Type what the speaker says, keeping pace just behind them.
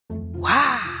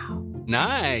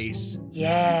Nice.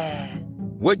 Yeah.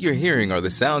 What you're hearing are the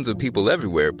sounds of people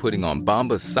everywhere putting on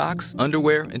Bombas socks,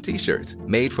 underwear, and T-shirts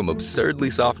made from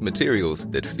absurdly soft materials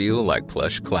that feel like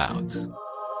plush clouds.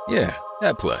 Yeah,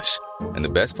 that plush. And the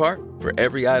best part? For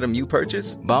every item you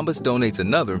purchase, Bombas donates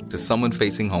another to someone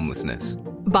facing homelessness.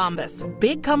 Bombas.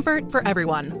 Big comfort for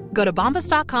everyone. Go to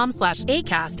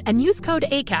bombas.com/ACAST and use code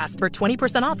ACAST for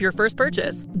 20% off your first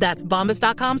purchase. That's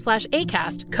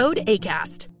bombas.com/ACAST. Code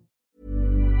ACAST.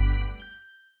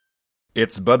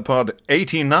 It's BudPod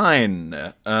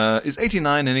 89. Is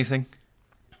 89 anything?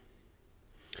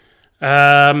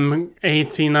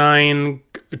 89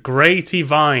 Grady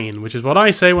Vine, which is what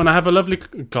I say when I have a lovely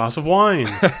glass of wine.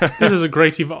 This is a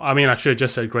Grady Vine. I mean, I should have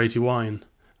just said Grady Wine.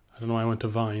 I don't know why I went to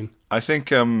Vine. I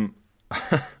think I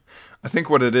think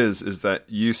what it is that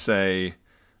you say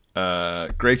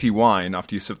Grady Wine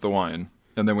after you sip the wine,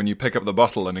 and then when you pick up the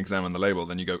bottle and examine the label,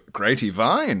 then you go, Grady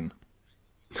Vine!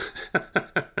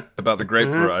 About the grape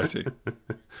variety.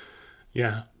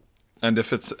 Yeah. And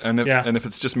if it's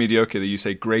just mediocre, that you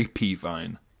say grapey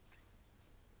vine.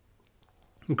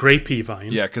 Grapey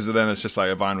vine. Yeah, because then it's just like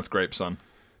a vine with grapes on.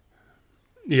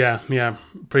 Yeah,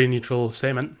 pretty neutral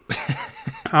statement.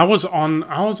 I was on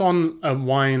a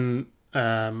wine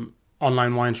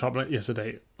online wine shop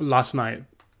last night,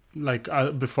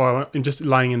 before I went, just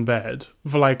lying in bed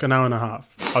for like an hour and a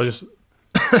half. I was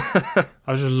just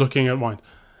looking at wine,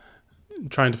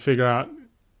 trying to figure out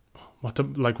what to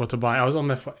buy. I was on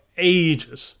there for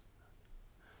ages.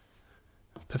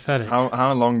 Pathetic.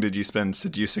 How long did you spend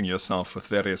seducing yourself with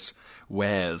various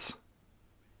wares?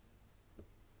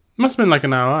 Must have been like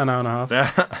an hour and a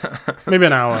half. Maybe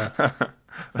an hour.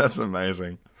 That's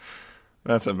amazing.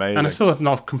 And I still have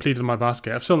not completed my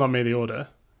basket. I've still not made the order.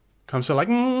 I'm still like,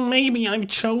 maybe I've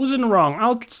chosen wrong.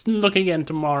 I'll just look again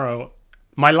tomorrow.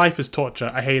 My life is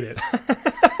torture. I hate it.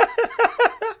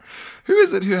 Who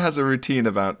is it who has a routine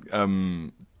about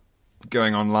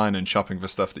going online and shopping for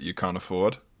stuff that you can't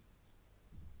afford?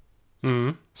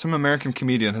 Mm. Some American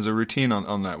comedian has a routine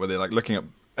on that where they're like looking up.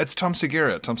 It's Tom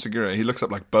Segura. He looks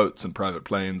up like boats and private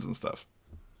planes and stuff.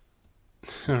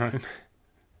 All right.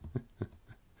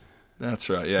 That's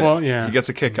right. Yeah. Well, yeah. He gets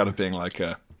a kick out of being like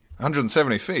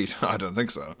 170 feet. I don't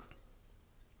think so.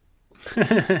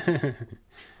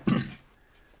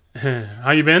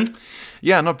 How you been?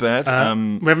 Yeah, not bad.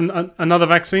 We have another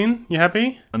vaccine. You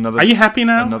happy? Are you happy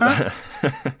now? Huh?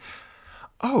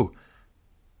 Oh,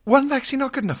 one vaccine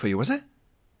not good enough for you, was it?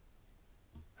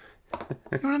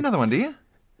 You want another one, do you?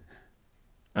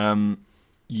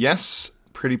 Yes,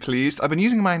 pretty pleased. I've been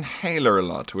using my inhaler a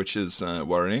lot, which is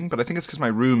worrying, but I think it's because my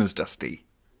room is dusty.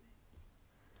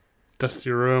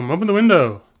 Dusty room. Open the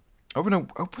window.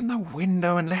 Open the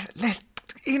window and let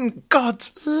in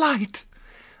God's light.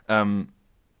 And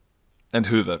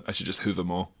hoover. I should just hoover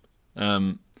more.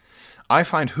 I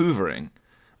find hoovering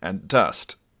and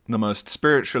dust the most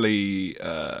spiritually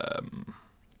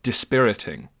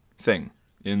dispiriting thing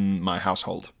in my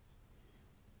household.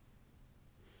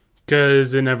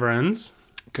 Because it never ends.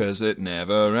 Because it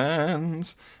never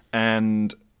ends.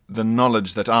 And the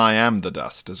knowledge that I am the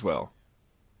dust as well.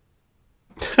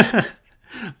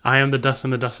 I am the dust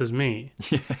and the dust is me.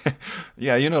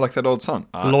 Yeah, you know, like that old song.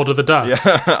 The Lord of the Dust.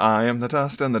 Yeah, I am the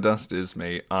dust and the dust is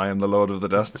me. I am the Lord of the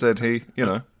Dust, said he, you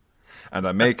know. And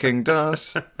I'm making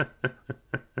dust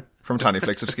from tiny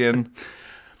flakes of skin.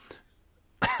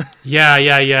 Yeah.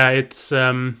 It's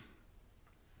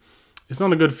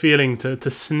not a good feeling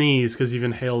to sneeze because you've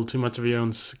inhaled too much of your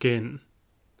own skin.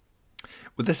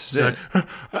 Well, this is it.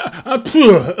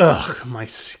 Ugh, my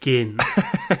skin.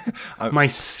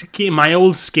 My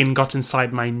old skin got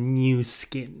inside my new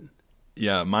skin.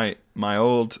 Yeah, my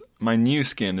new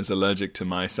skin is allergic to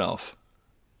myself.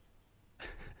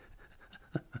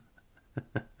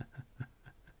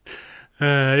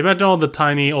 Imagine all the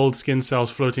tiny old skin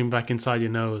cells floating back inside your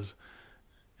nose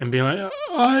and being like,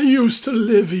 I used to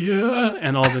live here.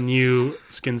 And all the new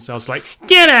skin cells like,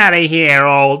 get out of here,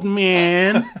 old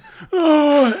man.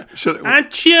 Oh,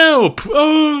 achoo.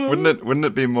 Oh. Wouldn't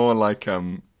it be more like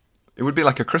it would be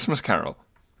like a Christmas Carol?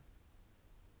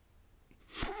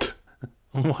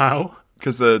 Wow.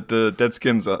 Because the dead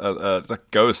skins are like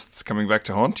ghosts coming back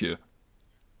to haunt you.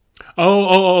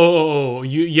 Oh.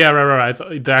 Yeah, right.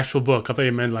 The actual book. I thought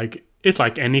you meant like it's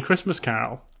like any Christmas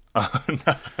Carol. Oh,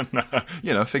 no.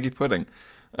 You know, figgy pudding.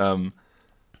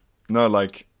 No,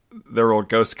 like they're all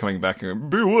ghosts coming back and going,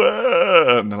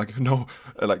 beware! And they're like, no,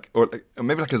 or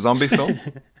maybe like a zombie film.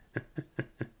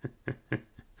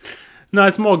 No,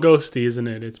 it's more ghosty, isn't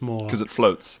it? It's more because it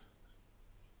floats.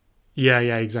 Yeah,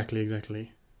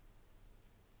 exactly.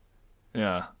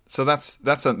 Yeah. So that's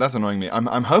annoying me.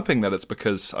 I'm hoping that it's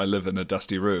because I live in a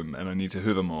dusty room and I need to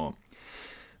hoover more.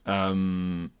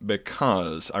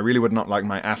 Because I really would not like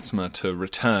my asthma to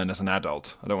return as an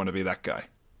adult. I don't want to be that guy.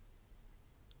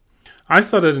 I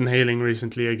started inhaling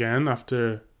recently again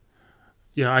after,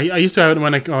 I used to have it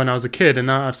when I was a kid, and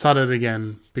now I've started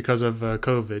again because of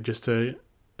COVID, just to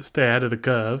stay ahead of the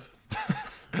curve.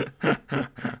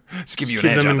 Just give you an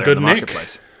edge out there in the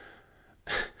marketplace.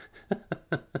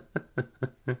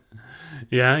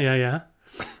 Yeah.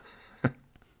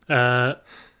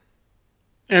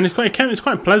 And it's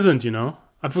quite pleasant,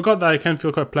 I forgot that it can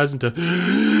feel quite pleasant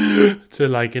to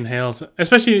like inhale,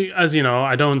 especially as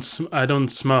I don't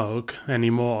smoke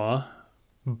anymore.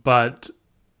 But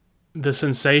the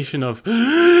sensation of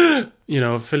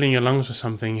filling your lungs with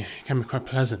something can be quite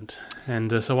pleasant,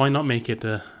 and so why not make it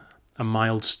a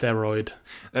mild steroid?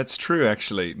 That's true,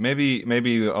 actually. Maybe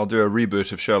I'll do a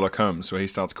reboot of Sherlock Holmes where he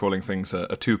starts calling things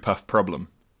a two-puff problem.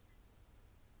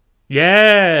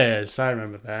 Yes, I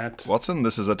remember that. Watson,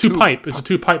 this is a two-pipe. It's a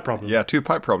two-pipe problem. Yeah,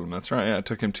 two-pipe problem. That's right. Yeah, it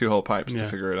took him 2 whole pipes to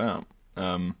figure it out.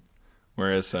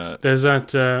 Whereas there's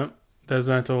that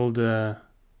old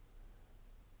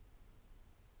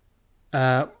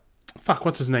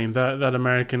what's his name? That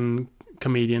American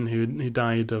comedian who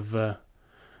died of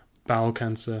bowel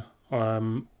cancer.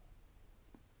 The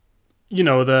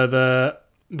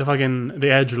fucking the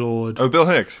edgelord. Oh, Bill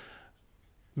Hicks.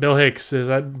 Bill Hicks, is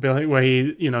that Bill Hicks, where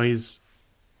he's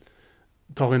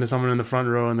talking to someone in the front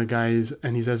row, and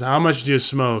he says, "How much do you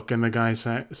smoke?" And the guy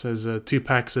says 2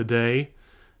 packs a day,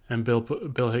 and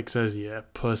Bill Hicks says, "Yeah,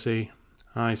 pussy,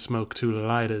 I smoke 2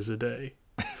 lighters a day."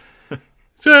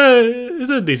 It's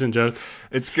a decent joke.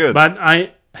 It's good,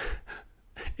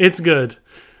 it's good,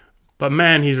 but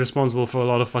man, he's responsible for a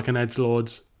lot of fucking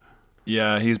edgelords.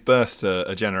 Yeah, he's birthed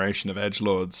a generation of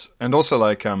edgelords, and also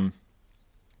like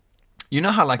you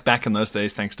know how, like, back in those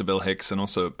days, thanks to Bill Hicks and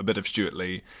also a bit of Stuart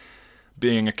Lee,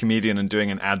 being a comedian and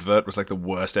doing an advert was like the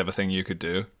worst ever thing you could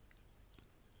do?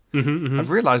 Mm-hmm. I've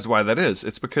realized why that is.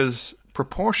 It's because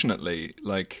proportionately,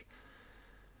 like,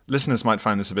 listeners might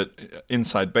find this a bit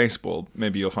inside baseball.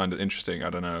 Maybe you'll find it interesting. I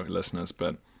don't know, listeners.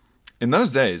 But in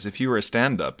those days, if you were a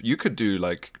stand-up, you could do,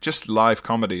 like, just live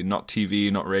comedy, not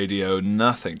TV, not radio,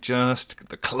 nothing. Just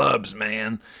the clubs,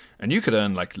 man. And you could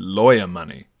earn, like, lawyer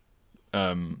money.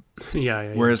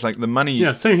 Yeah. Whereas, like, the money...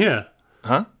 Yeah, same here.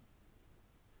 Huh?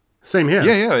 Same here.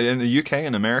 Yeah. In the UK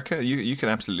and America, you can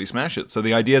absolutely smash it. So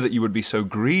the idea that you would be so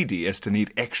greedy as to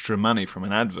need extra money from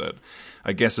an advert,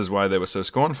 I guess is why they were so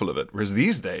scornful of it. Whereas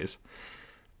these days,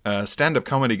 a stand-up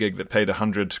comedy gig that paid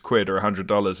 £100 or $100 in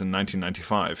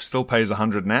 1995 still pays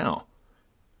 $100 now.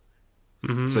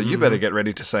 Mm-hmm, so you better get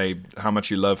ready to say how much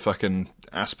you love fucking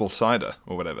Aspel cider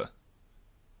or whatever.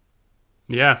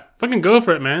 Yeah, fucking go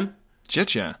for it, man.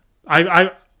 Shit, yeah.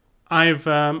 I've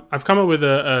come up with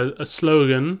a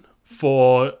slogan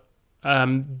for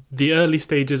the early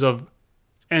stages of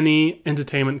any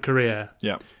entertainment career.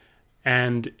 Yeah.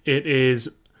 And it is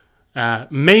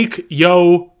make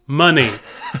yo money.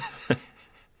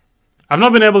 I've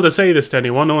not been able to say this to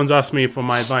anyone. No one's asked me for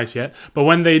my advice yet. But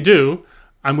when they do,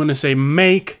 I'm going to say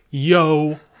make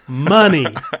yo money.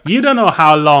 You don't know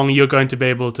how long you're going to be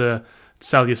able to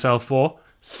sell yourself for.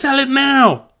 Sell it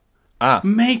now.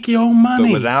 Make your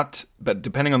money. But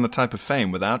depending on the type of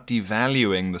fame, without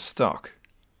devaluing the stock.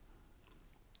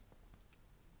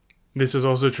 This is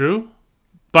also true.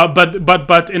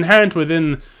 But inherent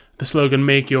within the slogan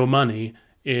 "Make your money"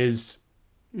 is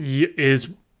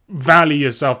value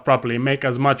yourself properly. Make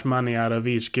as much money out of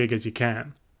each gig as you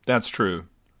can. That's true.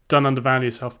 Don't undervalue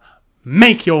yourself.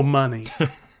 Make your money.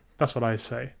 That's what I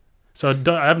say. So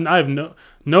I have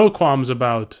no qualms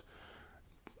about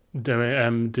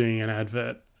doing an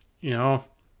advert. I'd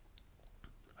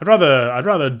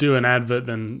rather do an advert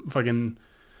than fucking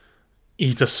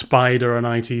eat a spider on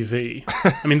ITV.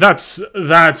 I mean, there's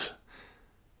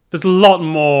a lot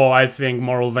more, I think,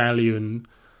 moral value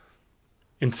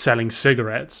in selling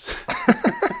cigarettes.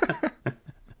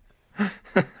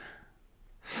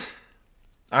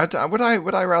 Would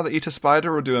I rather eat a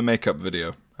spider or do a makeup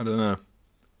video? I don't know.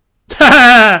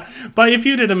 But if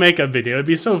you did a makeup video, it'd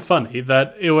be so funny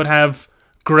that it would have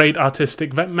great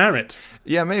artistic merit.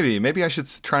 Yeah, maybe. Maybe I should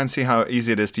try and see how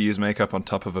easy it is to use makeup on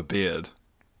top of a beard.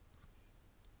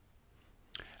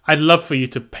 I'd love for you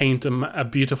to paint a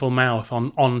beautiful mouth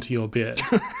onto your beard,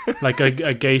 like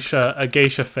a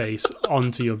geisha face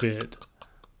onto your beard.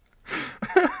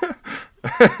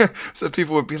 So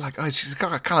people would be like, "Oh, she's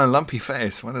got a kind of lumpy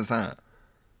face. What is that?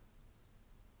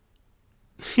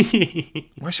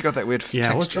 Why she got that weird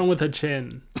texture? What's wrong with her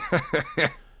chin?"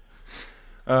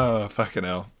 Oh, fucking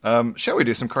hell. Shall we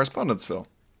do some correspondence, Phil?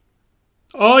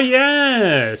 Oh,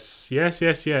 yes.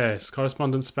 Yes.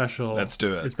 Correspondence special. Let's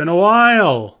do it. It's been a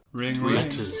while. Ring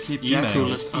Letters, keep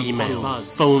emails, jacking,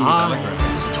 emails, phone calls,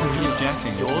 keep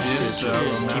jacking, your sister,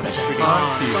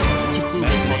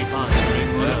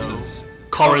 letters.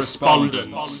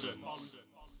 correspondence.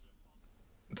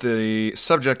 The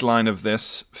subject line of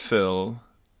this, Phil,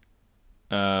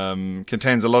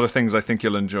 contains a lot of things I think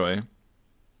you'll enjoy.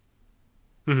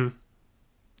 Mm-hmm.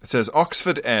 It says,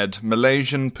 Oxford Ed,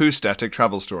 Malaysian poo-static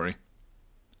travel story.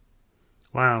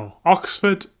 Wow.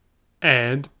 Oxford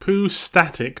Ed Poo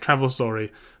Static travel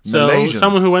story. So Malaysian.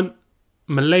 someone who went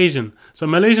Malaysian. So a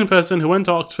Malaysian person who went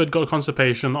to Oxford got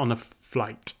constipation on a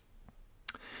flight.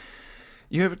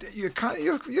 You're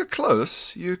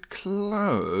close. You're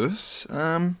close.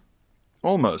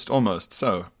 Almost.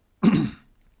 So,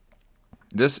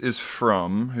 this is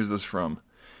from... Who's this from?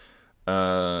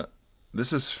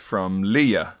 This is from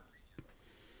Leah.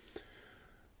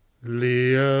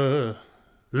 Leah.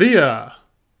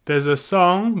 There's a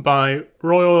song by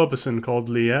Roy Orbison called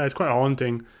Leah. It's quite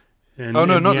haunting. And Oh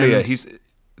no, in the not Leah. end-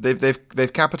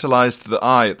 They've capitalized the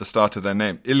I at the start of their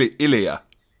name. Ilya.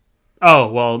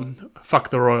 Oh, well, fuck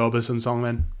the Roy Orbison song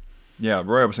then. Yeah,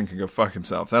 Roy Orbison can go fuck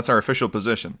himself. That's our official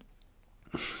position.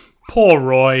 Poor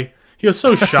Roy. He was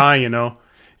so shy, you know.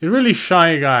 He's a really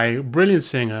shy guy, brilliant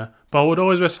singer, but would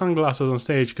always wear sunglasses on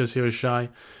stage because he was shy.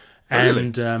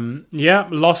 really? And,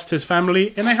 lost his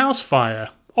family in a house fire.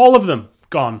 All of them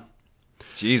gone.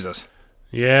 Jesus.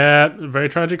 Yeah, very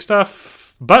tragic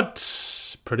stuff.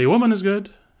 But Pretty Woman is good.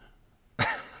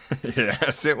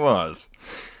 Yes, it was.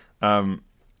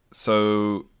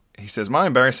 So he says, my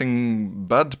embarrassing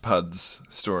Bud Puds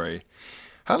story.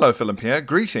 Hello, Phil and Pierre.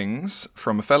 Greetings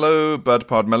from a fellow Bud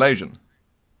Pod Malaysian.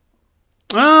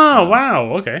 Oh,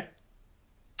 wow, okay.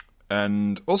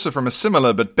 And also from a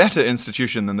similar but better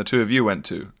institution than the two of you went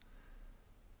to.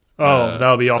 Oh,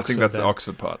 that'll be Oxford. I think that's then. the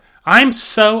Oxford part. I'm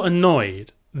so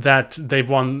annoyed that they've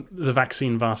won the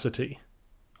vaccine varsity,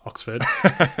 Oxford.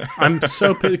 I'm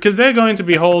so because they're going to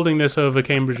be holding this over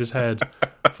Cambridge's head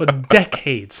for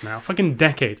decades now, fucking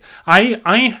decades.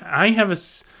 I have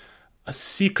a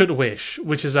secret wish,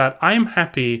 which is that I'm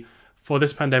happy for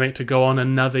this pandemic to go on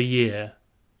another year,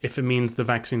 if it means the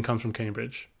vaccine comes from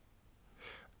Cambridge.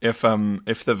 If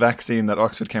the vaccine that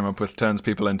Oxford came up with turns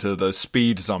people into those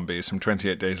speed zombies from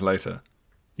 28 Days Later.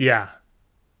 Yeah,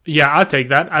 I'll take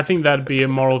that. I think that'd be a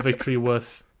moral victory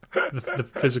worth the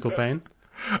physical pain.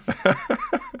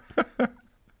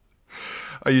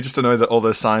 Are you just annoyed that all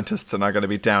those scientists are now going to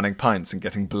be downing pints and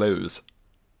getting blues?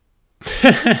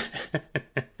 Getting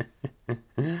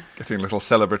little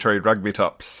celebratory rugby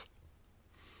tops.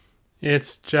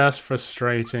 It's just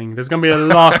frustrating. There's gonna be a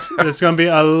lot. There's gonna be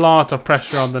a lot of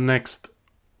pressure on the next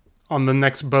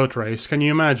boat race. Can you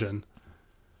imagine?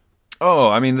 Oh,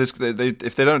 I mean, if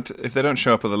they don't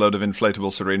show up with a load of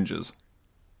inflatable syringes.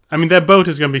 I mean, their boat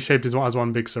is gonna be shaped as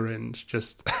one big syringe,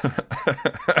 just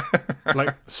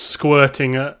like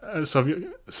squirting a sort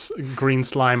of green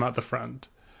slime at the front.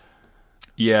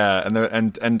 Yeah,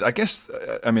 and I guess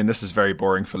I mean this is very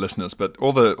boring for listeners, but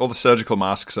all the surgical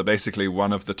masks are basically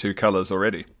one of the two colors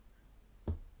already.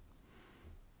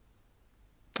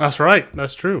 That's right.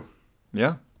 That's true.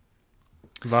 Yeah.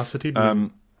 Varsity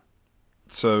blue.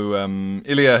 So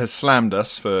Ilya has slammed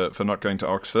us for not going to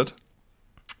Oxford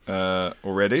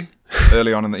already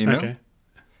early on in the email. Okay.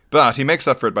 But he makes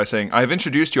up for it by saying, "I have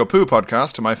introduced your poo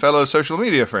podcast to my fellow social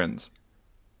media friends."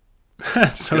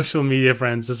 Social media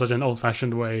friends is such an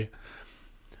old-fashioned way.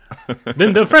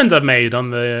 Then the friends I've made on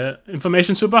the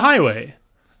information superhighway.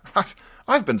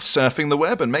 I've been surfing the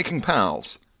web and making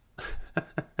pals.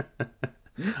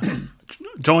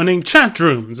 Joining chat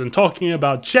rooms and talking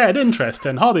about shared interests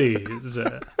and hobbies.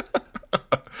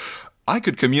 I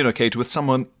could communicate with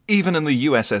someone even in the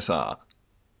USSR.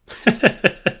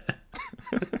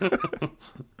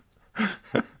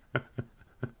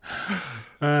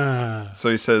 So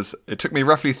he says, it took me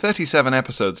roughly 37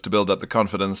 episodes to build up the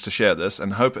confidence to share this,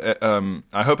 and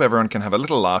I hope everyone can have a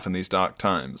little laugh in these dark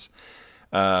times.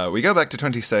 We go back to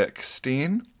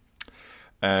 2016.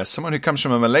 As someone who comes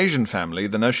from a Malaysian family,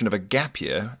 the notion of a gap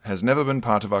year has never been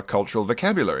part of our cultural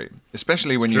vocabulary,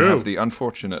 especially when you have the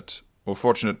unfortunate or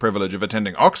fortunate privilege of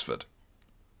attending Oxford.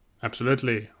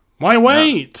 Absolutely. Why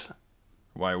wait? Yeah.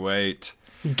 Why wait?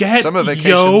 Get Summer vacation.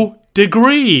 yo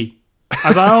degree.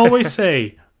 As I always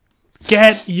say,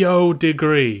 get yo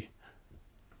degree.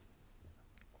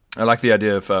 I like the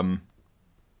idea of, a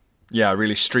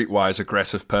really streetwise,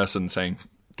 aggressive person saying,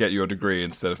 get your degree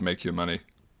instead of make your money.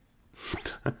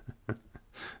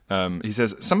 He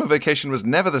says, summer vacation was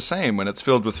never the same when it's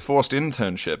filled with forced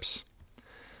internships.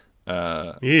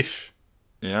 Yeesh.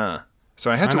 Yeah. So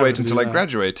I had I to never wait do until I that.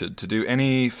 graduated to do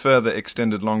any further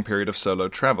extended long period of solo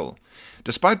travel.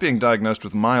 Despite being diagnosed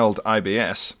with mild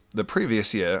IBS, the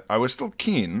previous year I was still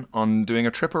keen on doing a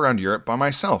trip around Europe by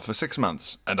myself for 6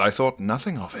 months, and I thought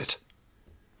nothing of it.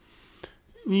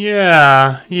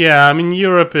 Yeah. I mean,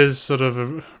 Europe is sort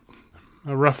of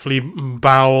a roughly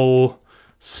bowel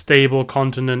stable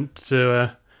continent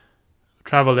to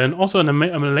travel in. Also, a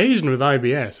Malaysian with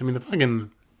IBS. I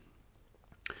mean,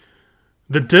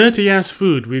 the dirty ass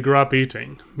food we grew up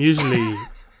eating usually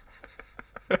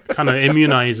kind of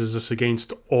immunizes us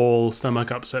against all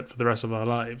stomach upset for the rest of our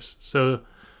lives. So,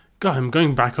 God, him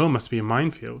going back home must be a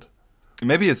minefield.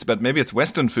 Maybe it's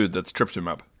Western food that's tripped him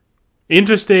up.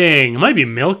 Interesting. It might be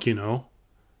milk, you know.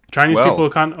 Chinese Well- people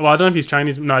can't. Well, I don't know if he's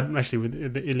Chinese. No, actually,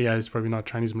 with Ilya is probably not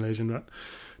Chinese Malaysian, but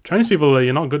Chinese people,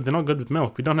 you're not good. They're not good with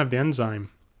milk. We don't have the enzyme.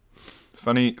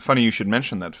 Funny you should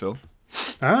mention that, Phil.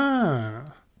 Ah.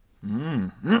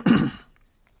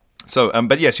 So,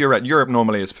 but yes, you're right. Europe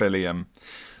normally is fairly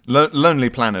Lonely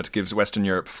Planet gives Western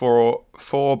Europe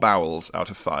four bowels out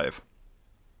of 5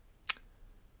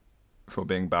 for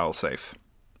being bowel safe.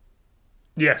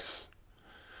 Yes.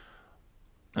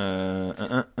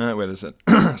 Where is it?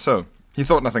 So, he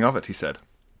thought nothing of it, he said.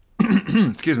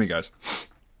 Excuse me, guys.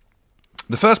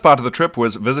 The first part of the trip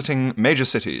was visiting major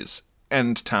cities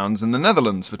and towns in the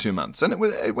Netherlands for 2 months, and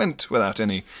it went without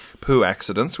any poo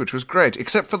accidents, which was great,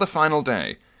 except for the final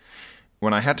day,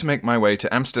 when I had to make my way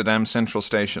to Amsterdam Central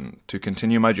Station to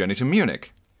continue my journey to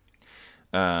Munich.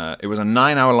 It was a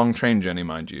 9-hour-long train journey,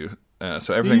 mind you,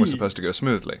 so everything was supposed to go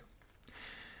smoothly.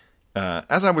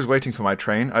 As I was waiting for my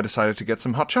train, I decided to get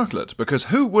some hot chocolate, because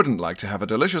who wouldn't like to have a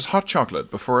delicious hot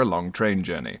chocolate before a long train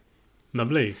journey?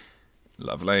 Lovely.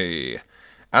 Lovely.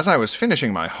 As I was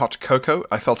finishing my hot cocoa,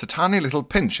 I felt a tiny little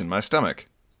pinch in my stomach.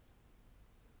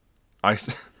 I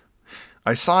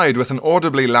sighed with an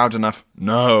audibly loud enough,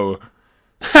 "No."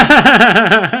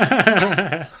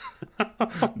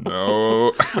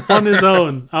 No. On his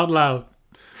own, out loud.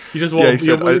 You just walk. Yeah, he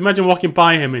said, imagine walking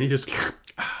by him and he just.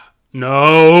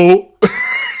 No.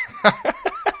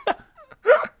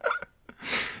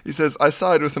 He says, I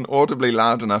sighed with an audibly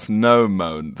loud enough no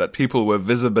moan that people were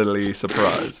visibly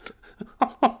surprised.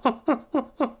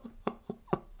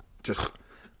 Just,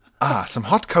 some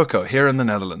hot cocoa here in the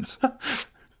Netherlands.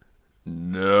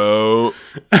 No.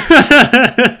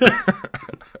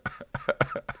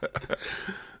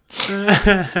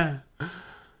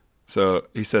 So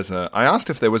he says, I asked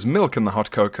if there was milk in the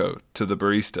hot cocoa to the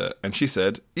barista, and she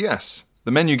said, yes.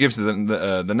 The menu gives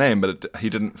the name, but he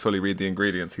didn't fully read the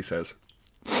ingredients, he says.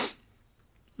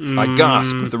 I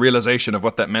gasped with the realization of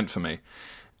what that meant for me,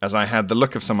 as I had the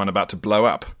look of someone about to blow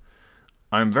up.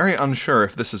 I'm very unsure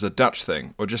if this is a Dutch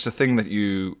thing, or just a thing that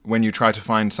when you try to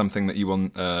find something that you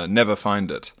will never find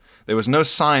it. There was no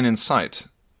sign in sight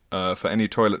for any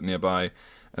toilet nearby,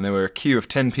 and there were a queue of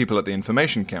 10 people at the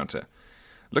information counter.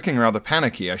 Looking rather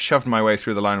panicky, I shoved my way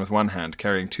through the line with one hand,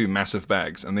 carrying 2 massive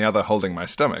bags, and the other holding my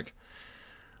stomach.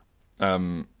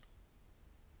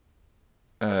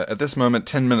 At this moment,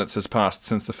 10 minutes has passed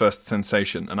since the first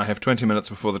sensation, and I have 20 minutes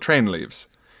before the train leaves.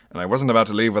 And I wasn't about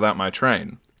to leave without my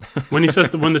train. When he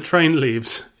says that when the train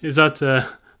leaves, is that a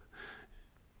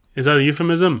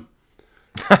euphemism?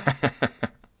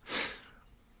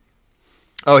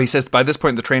 Oh, he says by this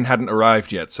point the train hadn't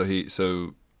arrived yet, so he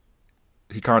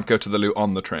can't go to the loo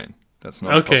on the train. That's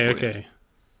not possible yet. Okay.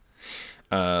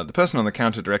 The person on the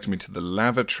counter directed me to the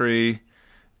lavatory.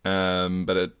 So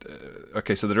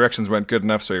the directions weren't good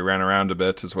enough, so he ran around a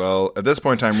bit as well. At this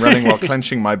point, I'm running while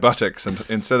clenching my buttocks, and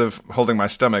instead of holding my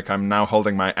stomach, I'm now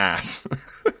holding my ass.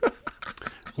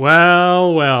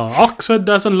 Well, Oxford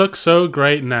doesn't look so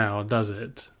great now, does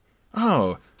it?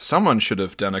 Oh, someone should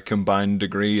have done a combined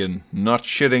degree in not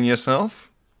shitting yourself.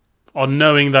 Or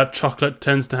knowing that chocolate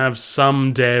tends to have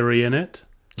some dairy in it.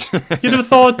 You'd have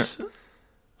thought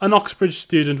an Oxbridge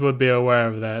student would be aware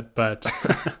of that, but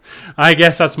I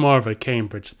guess that's more of a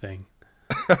Cambridge thing.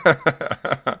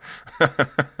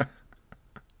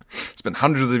 It's been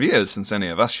hundreds of years since any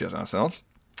of us shit ourselves.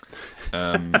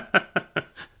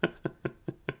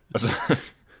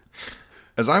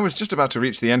 As I was just about to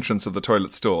reach the entrance of the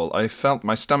toilet stall, I felt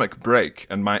my stomach break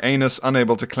and my anus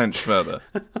unable to clench further.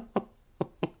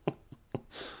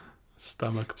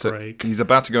 Stomach So break. he's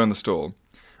about to go in the stall.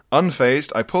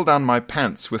 Unfazed, I pull down my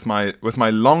pants with my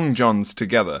long johns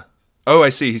together. Oh, I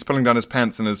see. He's pulling down his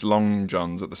pants and his long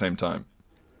johns at the same time.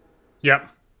 Yep.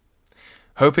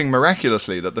 Hoping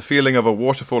miraculously that the feeling of a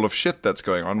waterfall of shit that's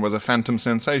going on was a phantom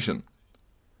sensation.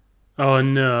 Oh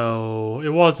no,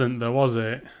 it wasn't though, was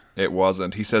it? It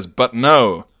wasn't. He says, but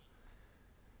no.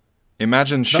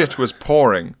 Imagine shit was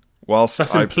pouring. whilst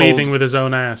That's I him pleading pulled... with his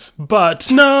own ass.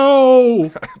 But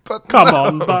no! But Come no!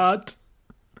 on, but.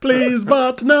 Please,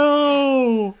 but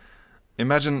no!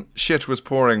 Imagine shit was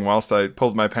pouring whilst I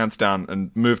pulled my pants down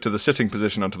and moved to the sitting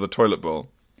position onto the toilet bowl.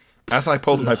 As I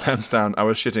pulled my pants down, I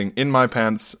was shitting in my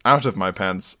pants, out of my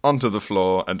pants, onto the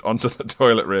floor, and onto the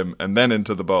toilet rim, and then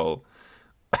into the bowl.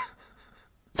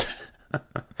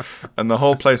 And the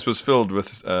whole place was filled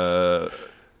with...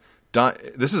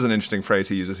 this is an interesting phrase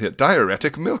he uses here.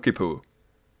 Diuretic milky poo.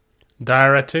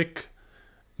 Diuretic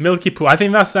milky poo. I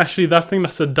think that's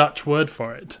a Dutch word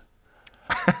for it.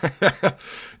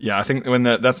 Yeah, I think when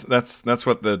that's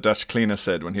what the Dutch cleaner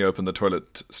said when he opened the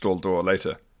toilet stall door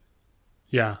later.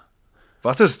 Yeah.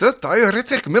 What is that?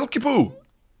 Diuretic milky poo.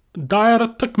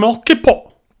 Diuretic milky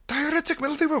poo. Diuretic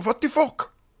milky poo. What the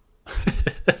fuck?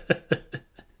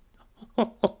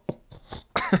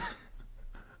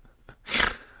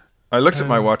 I looked at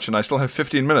my watch and I still have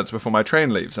 15 minutes before my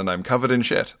train leaves and I'm covered in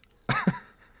shit.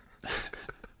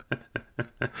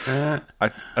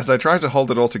 As I tried to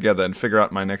hold it all together and figure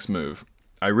out my next move,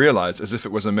 I realized, as if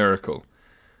it was a miracle,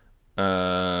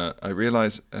 I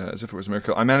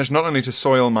managed not only to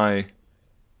soil my...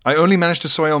 I only managed to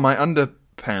soil my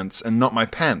underpants and not my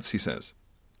pants, he says.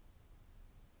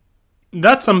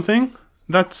 That's something.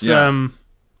 That's, Yeah.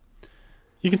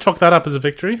 You can chalk that up as a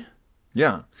victory.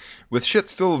 Yeah. With shit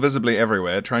still visibly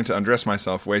everywhere, trying to undress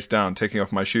myself waist down, taking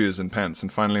off my shoes and pants,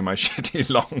 and finally my shitty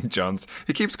long johns.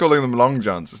 He keeps calling them long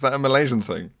johns. Is that a Malaysian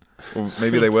thing? Or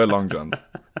maybe they were long johns.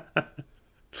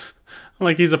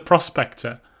 Like he's a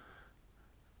prospector.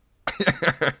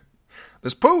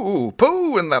 There's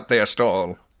poo in that there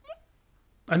stall.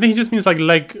 I think he just means like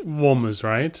leg warmers,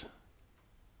 right?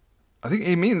 I think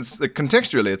he means that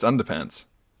contextually it's underpants.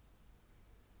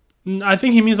 I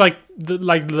think he means like the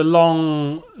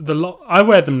long. I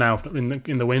wear them now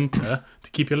in the winter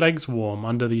to keep your legs warm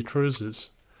under the trousers.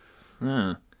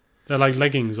 Yeah. They're like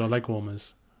leggings or leg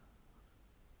warmers.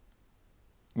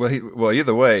 Well,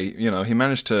 either way, he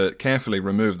managed to carefully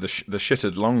remove the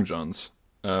shitted long johns,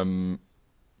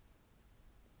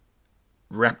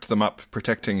 wrapped them up,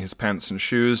 protecting his pants and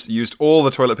shoes, used all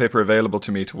the toilet paper available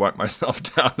to me to wipe myself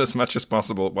down as much as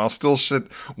possible, whilst sitting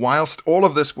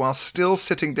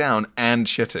down and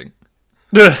shitting.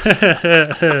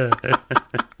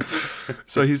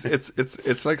 So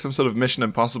it's like some sort of Mission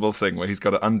Impossible thing where he's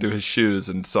got to undo his shoes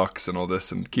and socks and all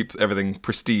this and keep everything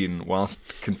pristine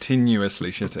whilst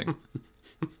continuously shitting.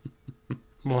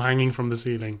 More hanging from the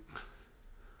ceiling.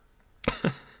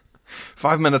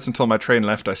 5 minutes until my train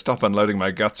left, I stop unloading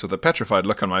my guts with a petrified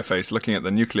look on my face, looking at the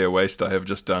nuclear waste I have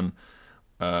just done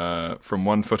from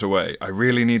 1 foot away. I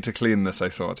really need to clean this, I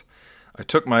thought. I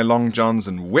took my long johns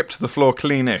and whipped the floor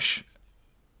cleanish.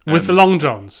 With the long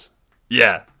johns?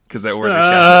 Yeah, because they're already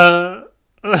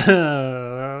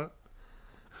shattered.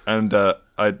 And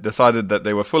I decided that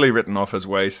they were fully written off as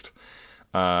waste.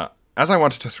 As I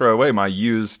wanted to throw away my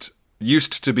used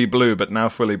to be blue but now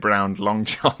fully browned long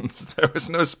johns, there was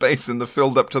no space in the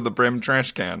filled up to the brim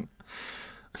trash can.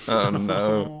 Oh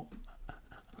no.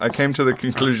 I came to the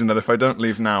conclusion that if I don't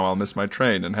leave now, I'll miss my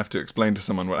train and have to explain to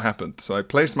someone what happened. So I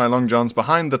placed my long johns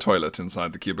behind the toilet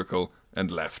inside the cubicle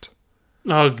and left.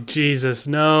 Oh, Jesus,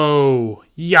 no.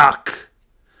 Yuck.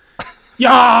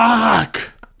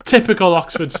 Yuck! Typical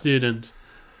Oxford student.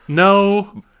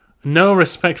 No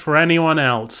respect for anyone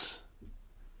else.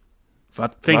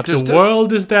 What Think is the dit?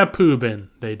 world is their poo bin.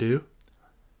 They do.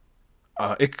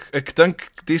 Ik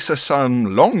denk deze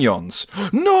zijn long johns.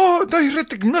 No,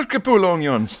 diuretic milky long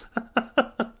johns.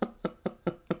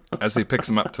 As he picks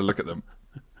them up to look at them.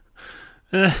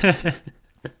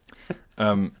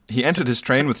 He entered his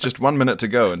train with just 1 minute to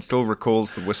go and still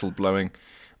recalls the whistle blowing.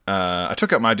 I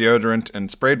took out my deodorant and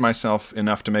sprayed myself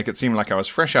enough to make it seem like I was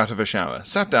fresh out of a shower,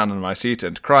 sat down in my seat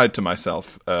and cried to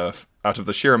myself out of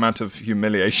the sheer amount of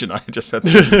humiliation I just had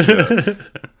to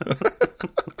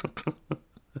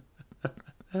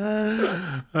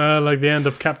Like the end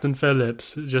of Captain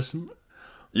Phillips, just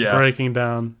breaking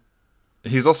down.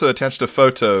 He's also attached a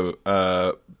photo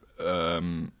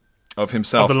of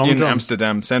himself Of the long in johns.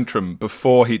 Amsterdam Centrum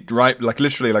before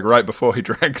right before he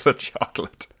drank the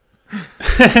chocolate.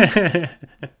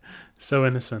 So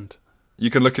innocent. You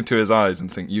can look into his eyes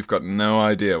and think, you've got no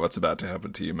idea what's about to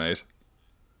happen to you, mate.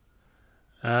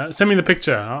 Send me the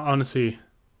picture. I want to see.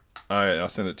 Alright, I'll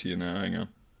send it to you now. Hang on.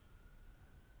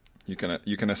 You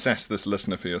can assess this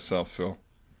listener for yourself, Phil.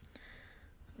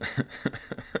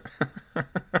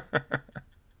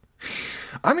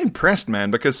 I'm impressed,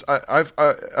 man, because I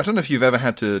don't know if you've ever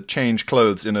had to change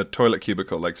clothes in a toilet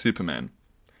cubicle like Superman.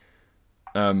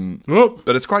 Whoop.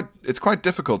 But it's quite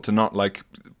difficult to not let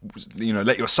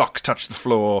your socks touch the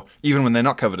floor, even when they're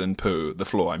not covered in poo. The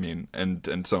floor, I mean,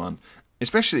 and so on.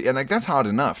 Especially, and that's hard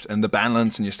enough. And the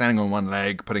balance, and you're standing on one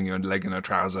leg, putting your leg in a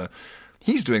trouser.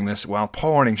 He's doing this while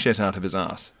pouring shit out of his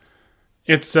ass.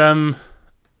 It's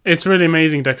really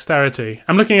amazing dexterity.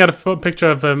 I'm looking at a picture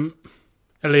of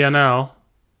Lionel,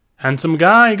 handsome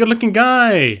guy, good-looking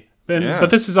guy. But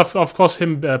this is of course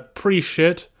him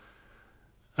pre-shit.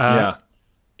 Yeah.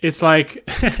 It's like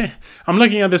I'm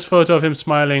looking at this photo of him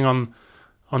smiling on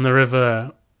the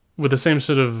river with the same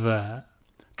sort of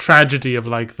tragedy of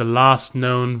like the last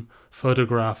known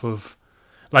photograph of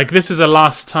like this is the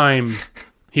last time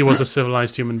he was a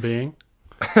civilized human being.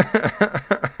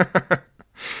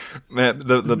 Man,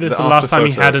 this is the last time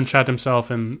he hadn't shat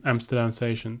himself in Amsterdam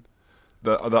station.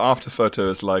 The after photo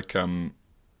is like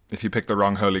if you pick the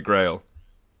wrong Holy Grail.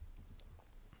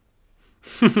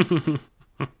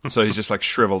 So he's just like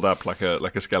shriveled up like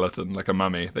a skeleton, like a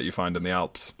mummy that you find in the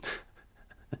Alps.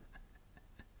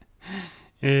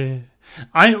 Yeah.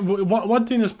 What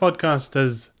doing this podcast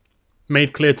has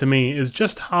made clear to me is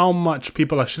just how much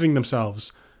people are shitting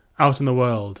themselves out in the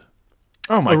world.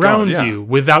 Oh my around God, yeah. you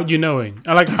without you knowing.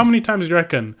 And like, how many times do you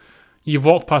reckon you've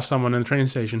walked past someone in the train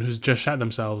station who's just shat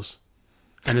themselves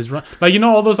and is run like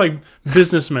all those like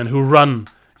businessmen who run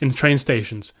in train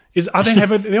stations?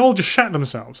 They all just shat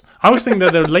themselves? I always think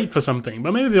that they're late for something,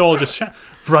 but maybe they all just shat,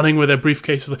 running with their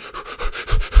briefcases.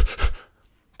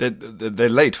 They're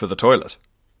late for the toilet.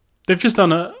 They've just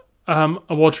done a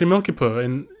watery milky poo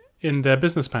in their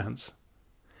business pants.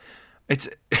 It's.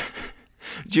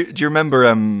 Do you remember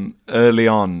early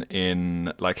on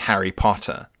in like Harry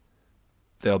Potter?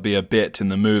 There'll be a bit in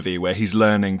the movie where he's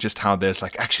learning just how there's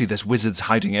wizards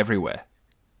hiding everywhere.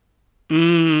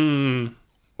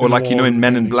 Or like in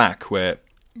Men in Black,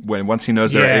 when once he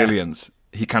knows they're aliens,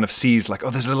 he kind of sees like, oh,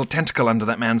 there's a little tentacle under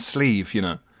that man's sleeve,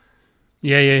 Yeah.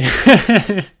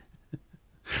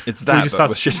 It's that, but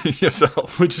with shitting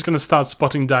yourself. We're just going to start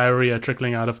spotting diarrhea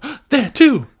trickling out of... There,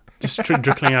 too! Just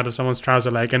trickling out of someone's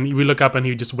trouser leg, and we look up and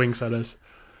he just winks at us.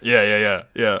 Yeah.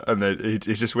 And then he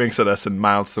just winks at us and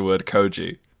mouths the word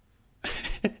Koji.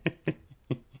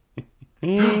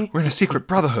 We're in a secret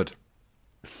brotherhood.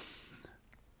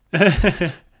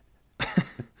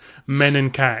 Men in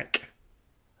cack.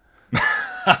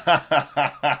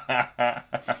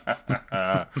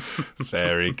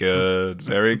 Very good.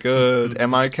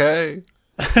 MIK.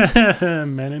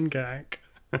 Men in cack.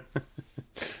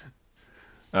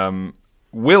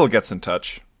 Will gets in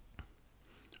touch.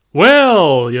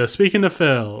 Will, you're speaking to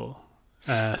Phil.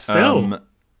 Still.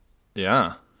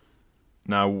 Yeah.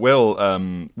 Now,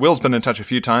 Will's been in touch a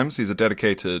few times. He's a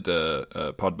dedicated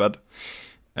pod bud.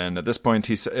 And at this point,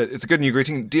 it's a good new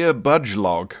greeting. Dear Budge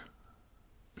Log.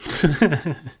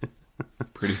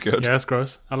 Pretty good. Yeah, that's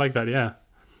gross. I like that, yeah.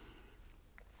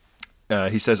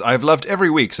 He says, I've loved every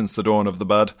week since the dawn of the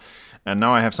bud, and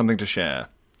now I have something to share.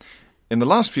 In the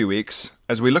last few weeks,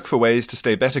 as we look for ways to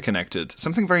stay better connected,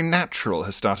 something very natural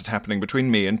has started happening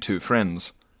between me and two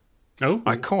friends. Oh?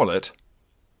 I call it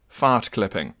fart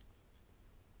clipping.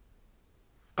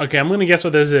 Okay, I'm going to guess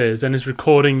what this is, and it's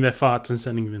recording their farts and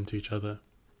sending them to each other.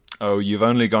 Oh, you've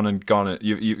only gone it.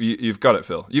 You've got it,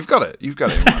 Phil. You've got it.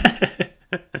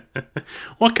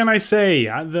 What can I say?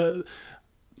 The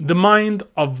mind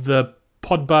of the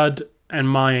podbud and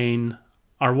mine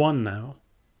are one now.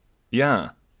 Yeah,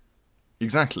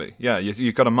 exactly. Yeah,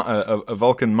 you've got a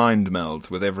Vulcan mind meld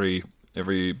with every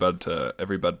bud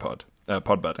pod.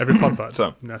 Podbud. Every podbud.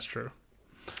 So that's true.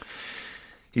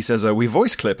 He says we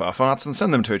voice clip our farts and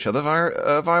send them to each other via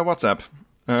WhatsApp.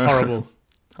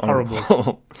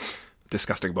 Horrible.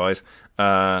 Disgusting boys.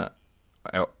 Or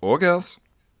girls.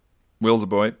 Will's a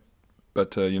boy,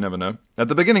 but you never know. At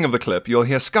the beginning of the clip, you'll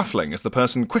hear scuffling as the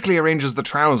person quickly arranges the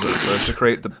trousers so as to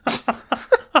create the...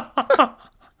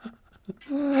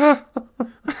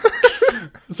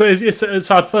 So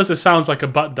it's at first it sounds like a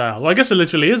butt dial. Well, I guess it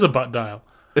literally is a butt dial.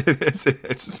 It's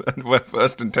my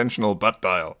first intentional butt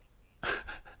dial.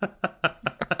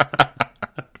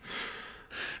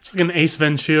 It's like an Ace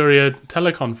Ventura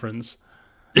teleconference.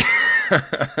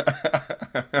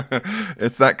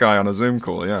 It's that guy on a Zoom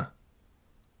call, yeah.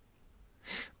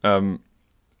 At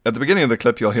the beginning of the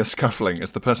clip, you'll hear scuffling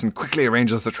as the person quickly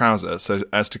arranges the trouser so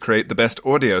as to create the best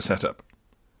audio setup.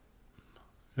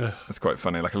 Ugh. That's quite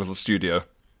funny, like a little studio.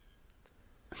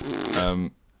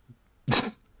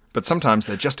 But sometimes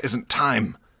there just isn't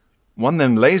time. One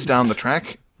then lays down the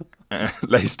track.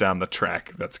 Lays down the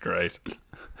track. That's great.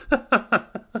 I'm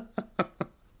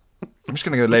just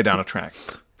going to go lay down a track.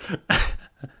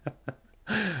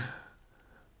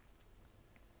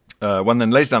 One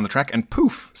then lays down the track and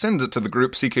poof, sends it to the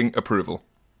group seeking approval.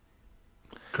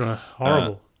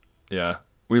 Horrible. Yeah.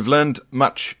 We've learned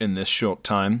much in this short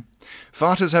time.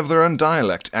 Farters have their own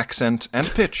dialect, accent, and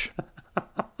pitch.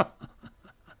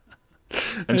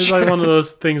 It's like one of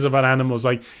those things about animals.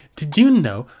 Like, did you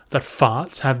know that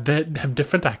farts have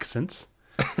different accents?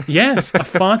 Yes, a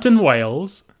fart in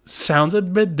Wales sounds a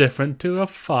bit different to a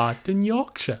fart in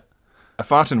Yorkshire. A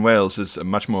fart in Wales is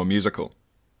much more musical.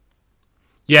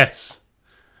 Yes,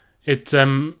 it's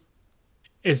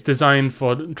designed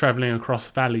for traveling across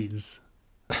valleys.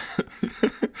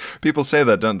 People say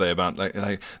that, don't they? About like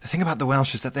the thing about the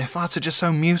Welsh is that their farts are just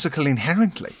so musical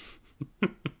inherently.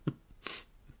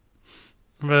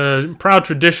 The proud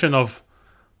tradition of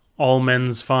all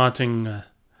men's farting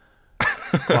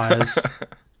choirs.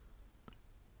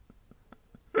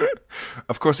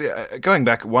 Of course, going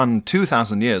back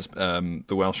 2,000 years, the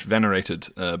Welsh venerated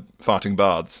farting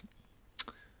bards.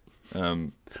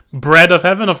 Bread of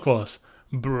heaven, of course.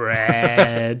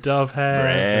 Bread of heaven.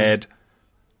 Bread.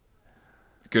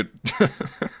 Good.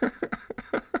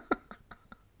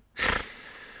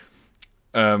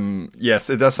 Yes,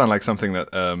 it does sound like something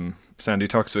that Sandy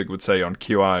Toksvig would say on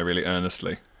QI really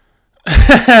earnestly.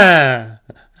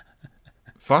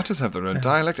 Farters have their own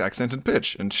dialect, accent, and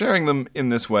pitch, and sharing them in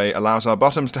this way allows our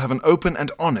bottoms to have an open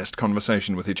and honest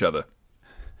conversation with each other.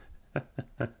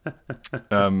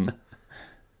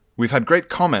 We've had great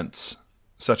comments,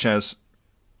 such as,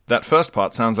 that first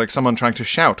part sounds like someone trying to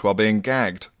shout while being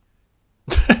gagged.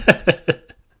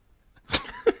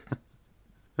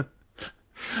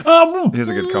 Here's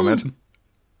a good comment.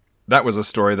 That was a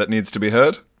story that needs to be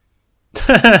heard.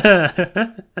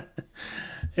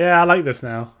 Yeah, I like this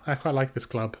now. I quite like this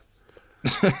club.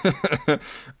 And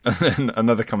then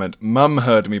another comment. Mum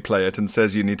heard me play it and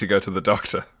says you need to go to the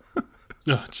doctor.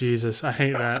 Oh, Jesus. I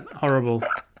hate that. Horrible.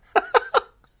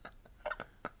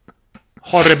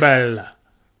 Horrible.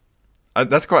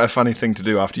 That's quite a funny thing to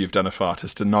do after you've done a fart,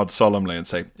 is to nod solemnly and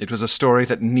say, it was a story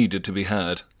that needed to be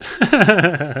heard.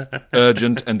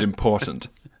 Urgent and important.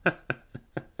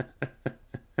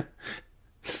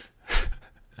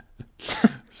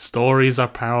 Stories are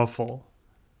powerful.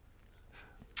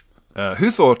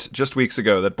 Who thought just weeks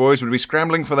ago that boys would be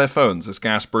scrambling for their phones as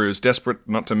gas brews, desperate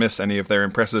not to miss any of their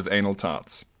impressive anal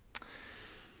tarts?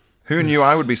 Who knew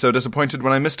I would be so disappointed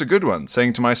when I missed a good one,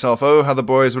 saying to myself, oh, how the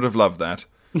boys would have loved that.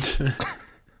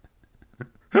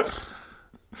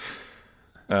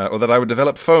 Or that I would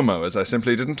develop FOMO, as I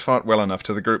simply didn't fart well enough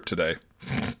to the group today.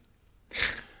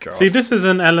 God. See, this is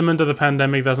an element of the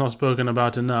pandemic that's not spoken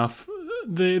about enough.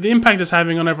 The impact it's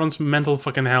having on everyone's mental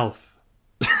fucking health.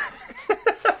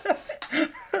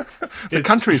 The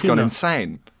country's gone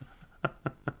insane.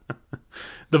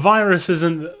 The virus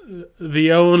isn't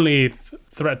the only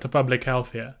threat to public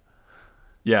health here.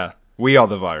 Yeah, we are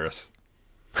the virus.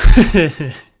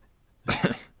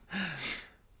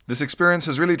 This experience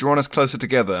has really drawn us closer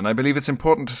together, and I believe it's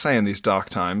important to say in these dark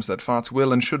times that farts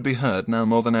will and should be heard now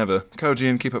more than ever. Koji,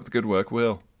 and keep up the good work,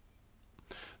 Will.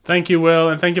 Thank you, Will,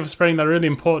 and thank you for spreading that really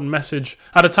important message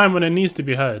at a time when it needs to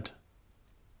be heard.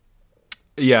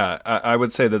 Yeah, I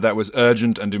would say that was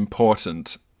urgent and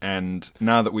important, and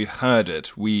now that we've heard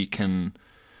it, we can...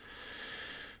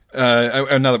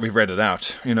 now that we've read it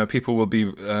out, people will be...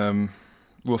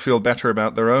 will feel better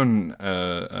about their own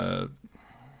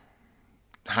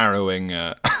harrowing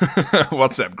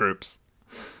WhatsApp groups.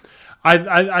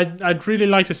 I'd really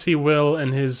like to see Will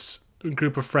and his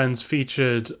group of friends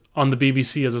featured on the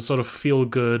BBC as a sort of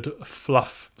feel-good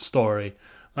fluff story.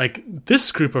 Like,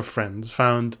 this group of friends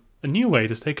found a new way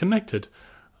to stay connected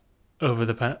over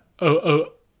the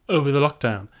over the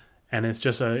lockdown, and it's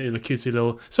just a cutesy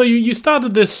little. So you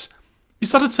started this. You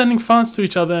started sending farts to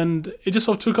each other, and it just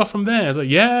sort of took off from there. It's like,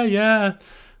 yeah,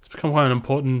 it's become quite an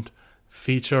important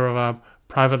feature of our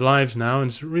private lives now, and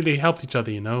it's really helped each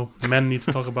other. Men need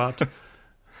to talk about.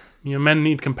 Men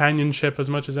need companionship as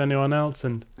much as anyone else,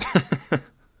 and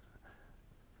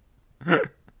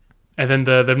and then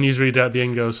the newsreader at the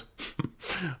end goes,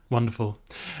 "Wonderful.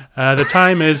 The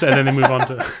time is," and then they move on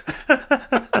to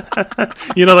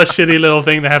that shitty little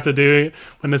thing they have to do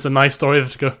when there's a nice story. They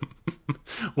have to go,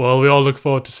 well, we all look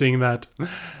forward to seeing that.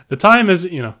 The time is,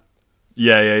 Yeah.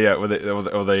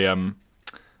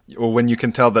 Or when you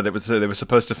can tell that it was they were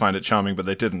supposed to find it charming, but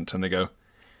they didn't, and they go,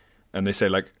 and they say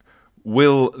like,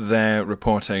 Will, they're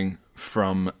reporting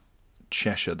from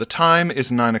Cheshire. The time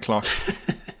is 9:00.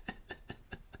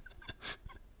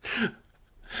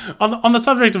 On the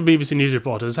subject of BBC News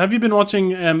reporters, have you been watching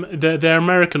the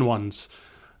American ones?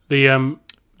 There are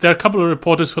a couple of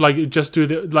reporters who just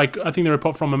do I think they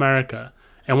report from America,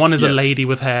 and one is a lady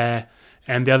with hair,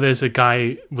 and the other is a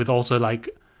guy with also like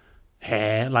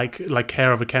hair, like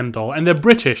hair of a Ken doll, and they're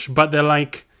British, but they're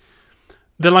like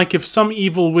if some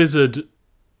evil wizard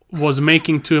was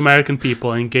making two American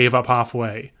people and gave up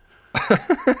halfway.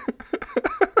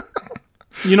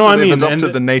 You know So what I they've mean? adopted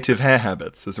And the native hair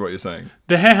habits, is what you're saying.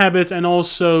 the hair habits and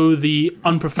also the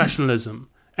unprofessionalism.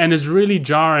 And it's really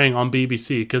jarring on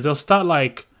BBC because they'll start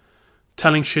like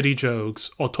telling shitty jokes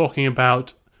or talking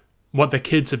about what their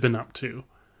kids have been up to,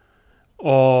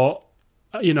 or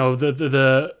you know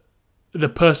the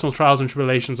personal trials and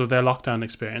tribulations of their lockdown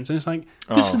experience. And it's like,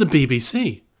 this is the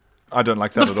BBC. I don't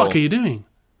like that What the at all. fuck are you doing?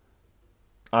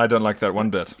 I don't like that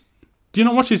one bit. Do you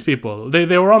not watch these people? They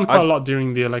were on quite a lot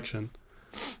during the election.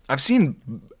 I've seen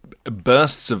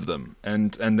bursts of them,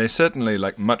 and they certainly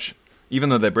like much. Even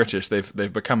though they're British,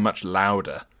 they've become much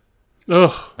louder.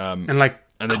 Ugh, and like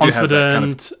and they do have that kind of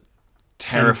confident,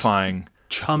 terrifying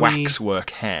chummy.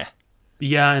 waxwork hair.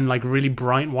 Yeah, and like really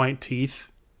bright white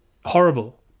teeth.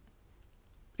 Horrible.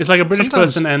 It's like a British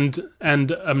Sometimes- person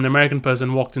and an American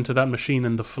person walked into that machine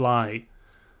in The Fly,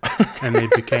 and they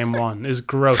became one. It's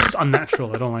gross. It's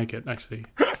unnatural. I don't like it, actually.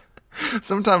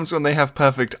 Sometimes when they have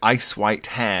perfect ice white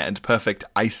hair and perfect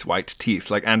ice white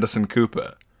teeth, like Anderson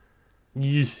Cooper,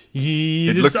 There's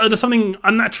something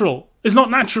unnatural. It's not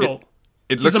natural.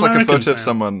 it looks He's like a American, photo of fam.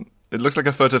 someone. It looks like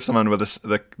a photo of someone where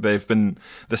the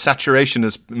saturation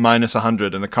is minus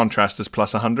 100 and the contrast is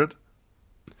plus 100.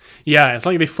 Yeah, it's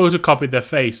like they photocopied their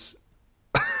face.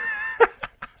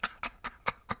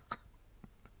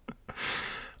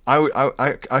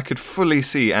 I could fully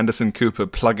see Anderson Cooper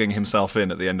plugging himself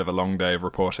in at the end of a long day of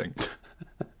reporting.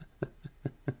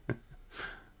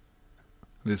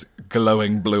 His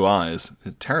glowing blue eyes.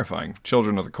 Terrifying.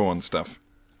 Children of the Corn stuff.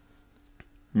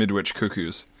 Midwich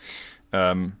cuckoos.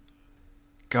 God,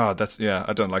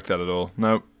 I don't like that at all.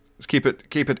 No, let's keep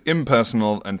it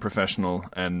impersonal and professional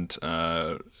and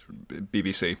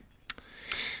BBC.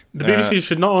 The BBC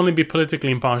should not only be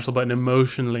politically impartial, but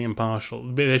emotionally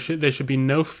impartial. There should be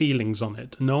no feelings on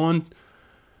it. None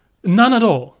at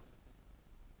all.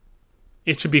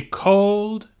 It should be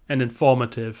cold and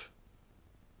informative.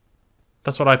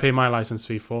 That's what I pay my license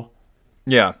fee for.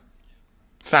 Yeah.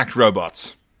 Fact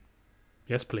robots.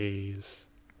 Yes, please.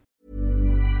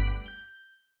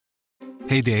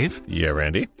 Hey, Dave. Yeah,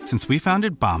 Randy. Since we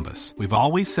founded Bombas, we've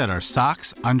always said our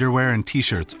socks, underwear, and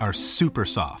T-shirts are super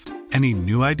soft. Any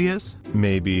new ideas?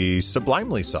 Maybe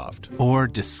sublimely soft. Or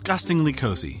disgustingly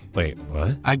cozy? Wait,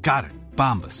 what? I got it.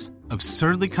 Bombas.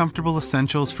 Absurdly comfortable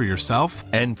essentials for yourself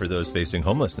And for those facing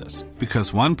homelessness.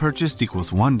 because one purchased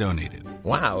equals one donated.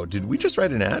 Wow, did we just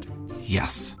write an ad?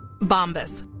 Yes.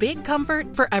 Bombas. Big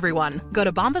comfort for everyone. Go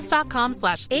to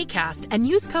bombas.com/ACAST and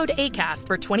use code ACAST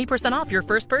for 20% off your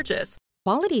first purchase.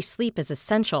 Quality sleep is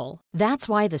essential. That's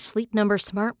why the Sleep Number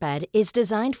Smart Bed is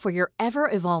designed for your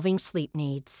ever-evolving sleep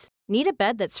needs. Need a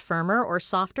bed that's firmer or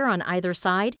softer on either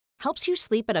side? Helps you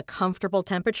sleep at a comfortable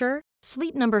temperature?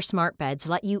 Sleep Number Smart Beds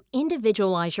let you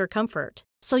individualize your comfort,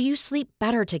 so you sleep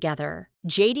better together.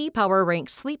 JD Power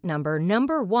ranks Sleep Number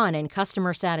number 1 in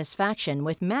customer satisfaction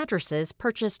with mattresses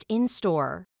purchased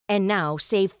in-store. And now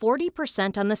save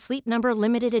 40% on the Sleep Number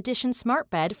Limited Edition Smart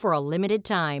Bed for a limited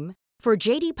time. For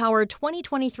JD Power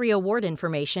 2023 award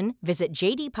information, visit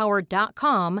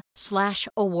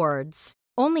jdpower.com/awards.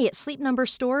 Only at Sleep Number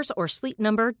stores or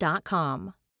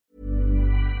sleepnumber.com.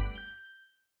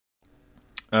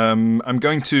 I'm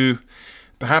going to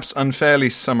perhaps unfairly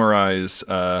summarize.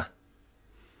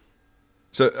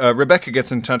 Rebecca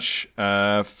gets in touch.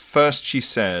 First, she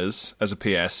says, as a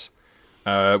PS,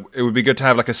 it would be good to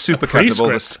have like a supercut of all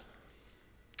this.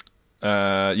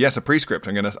 Yes, a prescript.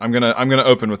 I'm gonna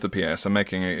open with the PS. I'm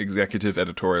making an executive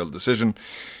editorial decision.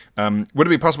 Would it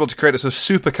be possible to create a sort of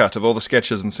supercut of all the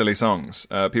sketches and silly songs?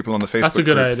 People on the Facebook That's a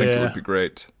good group think it idea. would be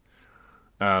great.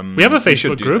 We have a we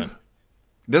should Facebook do group. that.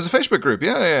 There's a Facebook group.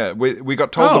 Yeah. We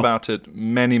got told Oh. about it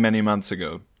many months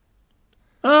ago.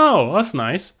 Oh, that's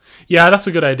nice. Yeah, that's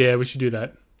a good idea. We should do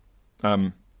that.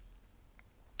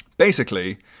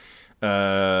 Basically,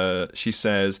 she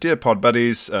says, "Dear Pod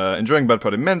Buddies, enjoying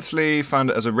BudPod immensely.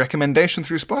 Found it as a recommendation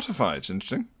through Spotify. It's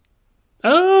interesting.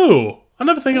 Oh, I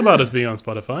never think about us being on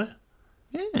Spotify.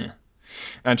 Yeah."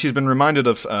 And she's been reminded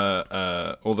of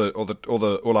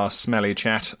all our smelly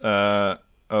chat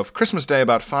of Christmas Day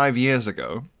about 5 years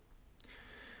ago.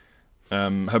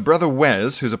 Her brother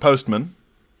Wes, who's a postman,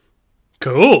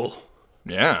 Cool.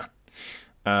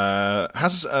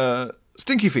 has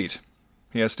stinky feet.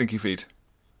 He has stinky feet.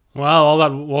 Well, all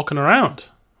that walking around,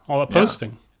 all that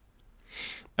posting.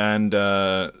 And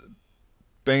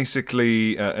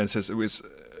basically, it says it was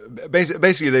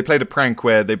basically, they played a prank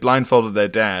where they blindfolded their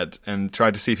dad and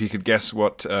tried to see if he could guess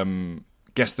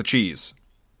guess the cheese.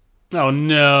 Oh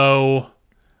no!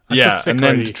 Yeah, and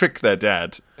then to trick their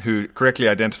dad, who correctly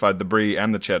identified the brie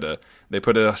and the cheddar, they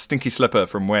put a stinky slipper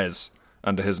from Wes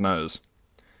under his nose.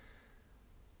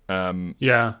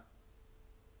 Yeah.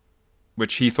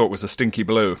 Which he thought was a stinky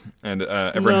blue, and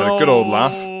everyone had a good old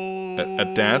laugh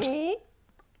at Dad.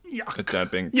 Yuck. At Dad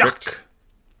being Yuck. tricked.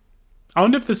 I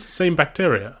wonder if it's the same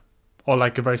bacteria, or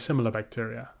like a very similar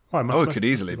bacteria. Oh, it could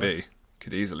easily be.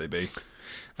 Could easily be.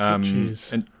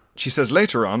 Jeez. And she says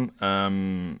later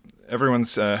on,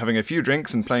 everyone's having a few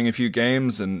drinks and playing a few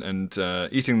games and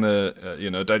eating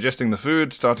digesting the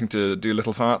food, starting to do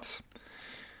little farts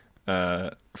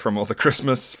from all the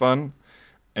Christmas fun.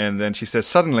 And then she says,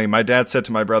 suddenly my dad said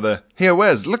to my brother, "Here,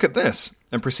 Wes, look at this,"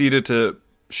 and proceeded to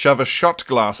shove a shot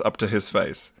glass up to his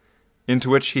face, into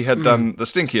which he had done the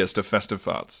stinkiest of festive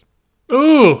farts.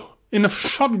 Ooh, in a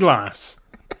shot glass.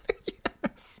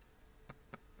 Yes.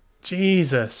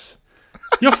 Jesus.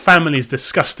 Your family's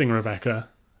disgusting, Rebecca.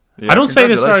 Yeah, I don't say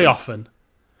this very congratulations. often,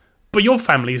 but your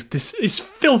family is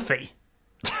filthy.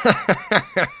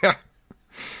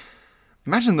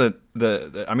 Imagine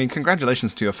the I mean,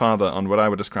 congratulations to your father on what I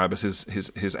would describe as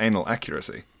his anal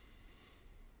accuracy.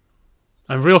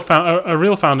 A real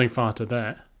founding father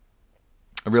there.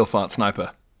 A real fart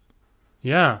sniper.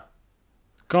 Yeah.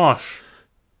 Gosh.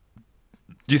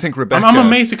 Do you think Rebecca... I'm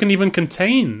amazed it can even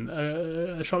contain...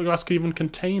 a shot glass can even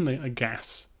contain a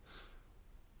gas.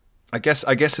 I guess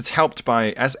it's helped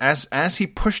by... As he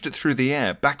pushed it through the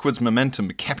air, backwards momentum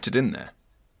kept it in there.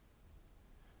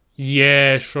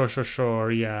 Yeah,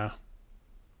 sure, yeah.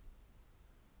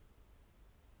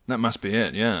 That must be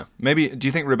it, yeah. Maybe, do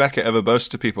you think Rebecca ever boasts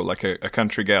to people like a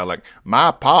country gal, like,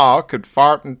 "My pa could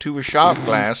fart into a shot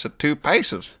glass at 2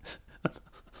 paces."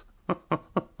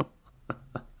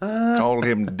 Called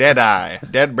him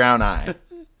dead brown eye.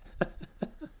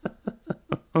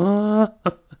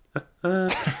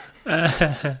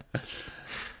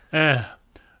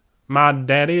 My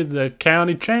daddy's a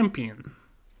county champion.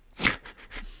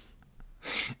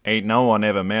 Ain't no one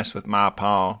ever messed with my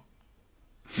pa.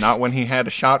 Not when he had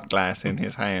a shot glass in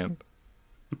his hand.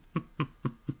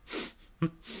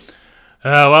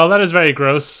 Well, that is very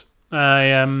gross.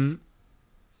 I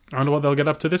wonder what they'll get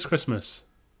up to this Christmas.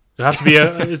 It'll have to be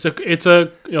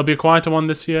it'll be a quieter one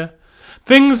this year.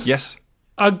 Things Yes.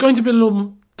 are going to be a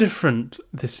little different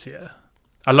this year.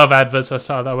 I love adverts. I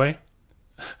saw it that way.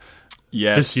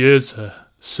 Yes. This year's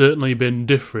certainly been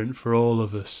different for all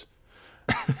of us.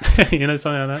 You know,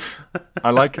 something like that. I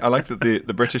like that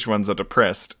the British ones are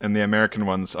depressed and the American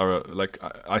ones are like.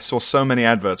 I saw so many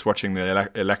adverts watching the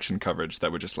election coverage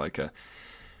that were just like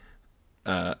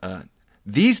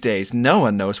these days no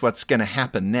one knows what's going to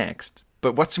happen next,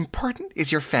 but what's important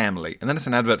is your family. And then it's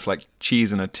an advert for like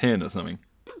cheese in a tin or something.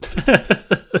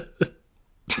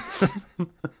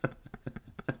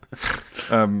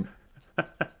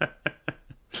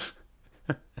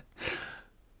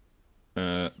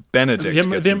 Benedict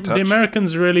gets in touch. The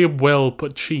Americans really will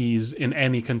put cheese in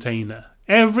any container.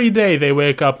 Every day they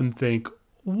wake up and think,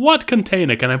 what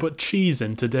container can I put cheese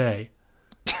in today?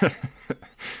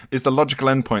 Is the logical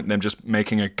endpoint them just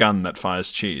making a gun that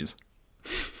fires cheese?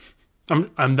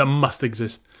 That must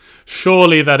exist.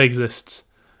 Surely that exists.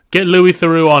 Get Louis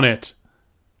Theroux on it.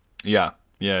 Yeah.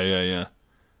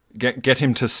 Get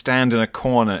him to stand in a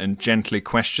corner and gently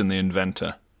question the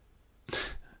inventor.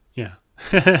 Yeah.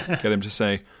 Get him to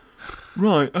say,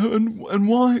 "Right, and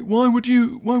why would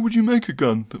you make a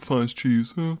gun that fires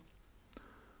cheese?" Huh?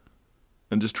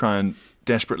 And just try and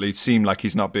desperately seem like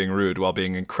he's not being rude while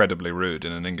being incredibly rude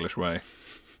in an English way.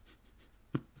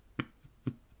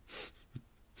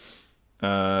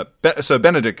 So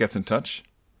Benedict gets in touch.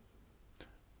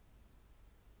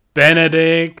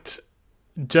 Benedict,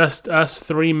 just us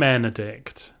three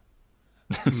Benedict.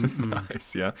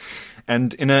 Nice, yeah.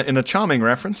 And in a charming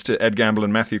reference to Ed Gamble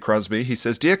and Matthew Crosby, he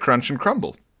says, "Dear Crunch and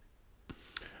Crumble."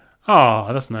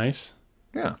 Oh, that's nice.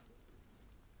 Yeah.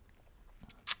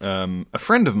 A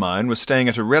friend of mine was staying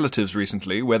at a relative's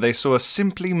recently where they saw a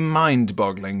simply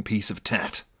mind-boggling piece of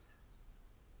tat.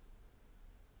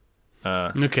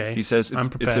 Okay, He says I'm it's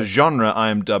a prepared. genre I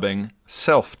am dubbing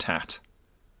self-tat.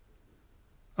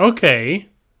 Okay.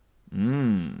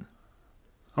 I'm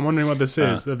wondering what this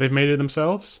is. That they've made it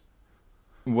themselves?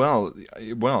 Well,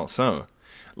 so.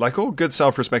 Like all good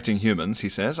self-respecting humans, he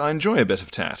says, I enjoy a bit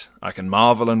of tat. I can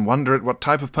marvel and wonder at what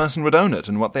type of person would own it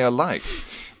and what they are like.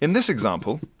 In this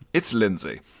example, it's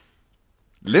Lindsay.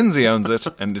 Lindsay owns it,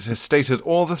 and it has stated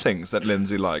all the things that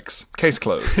Lindsay likes. Case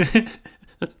closed.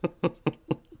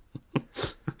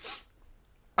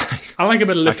 I like a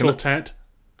bit of literal tat.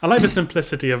 I like the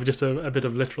simplicity of just a bit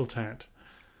of literal tat.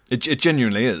 It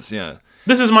genuinely is, yeah.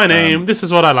 This is my name. This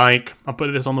is what I like. I'll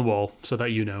put this on the wall so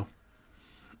that you know.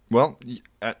 Well,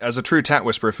 as a true tat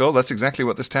whisperer, Phil, that's exactly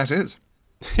what this tat is.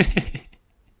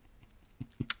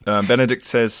 Benedict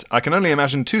says, I can only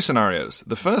imagine 2 scenarios.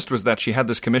 The first was that she had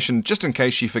this commission just in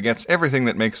case she forgets everything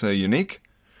that makes her unique.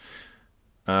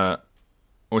 Or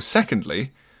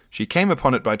secondly, she came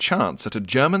upon it by chance at a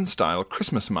German-style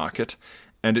Christmas market,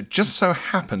 and it just so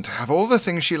happened to have all the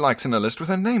things she likes in a list with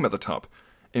her name at the top.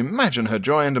 Imagine her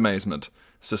joy and amazement.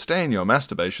 Sustain your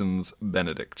masturbations,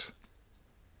 Benedict.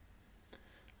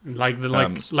 Like the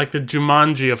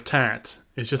Jumanji of tat.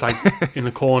 It's just like in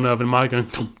the corner of an mic going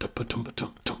tum, tum, tum, tum,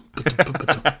 tum,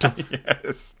 tum, tum.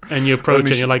 Yes. And you approach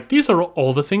it and you're like, these are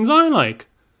all the things I like.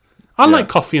 I like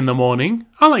coffee in the morning.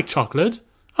 I like chocolate.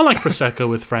 I like Prosecco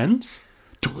with friends.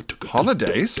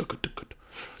 Holidays?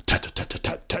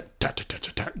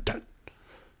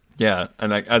 Yeah,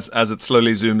 and like, as it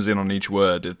slowly zooms in on each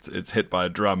word, it's hit by a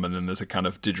drum, and then there's a kind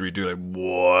of didgeridoo, like,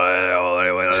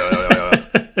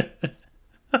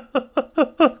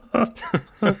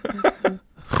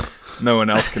 no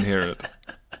one else can hear it.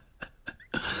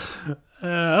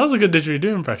 That was a good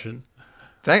didgeridoo impression.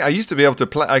 I used to be able to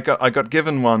play. I got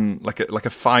given one like a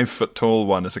 5-foot tall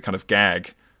one as a kind of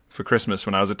gag for Christmas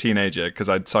when I was a teenager because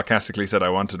I'd sarcastically said I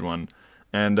wanted one,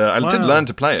 and I did learn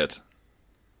to play it.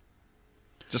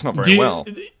 Just not very well.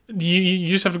 You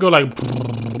just have to go like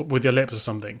with your lips or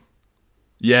something.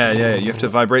 Yeah. You have to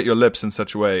vibrate your lips in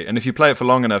such a way, and if you play it for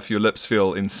long enough, your lips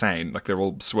feel insane, like they're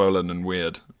all swollen and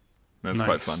weird. That's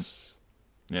quite fun.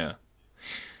 Yeah.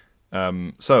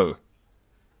 So,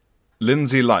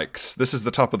 Lindsay likes. This is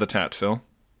the top of the tat, Phil,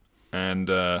 and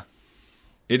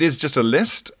it is just a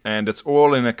list, and it's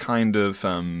all in a kind of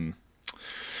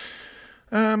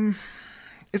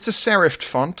it's a serifed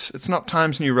font. It's not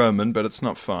Times New Roman, but it's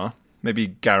not far. Maybe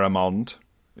Garamond,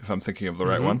 if I'm thinking of the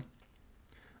right one.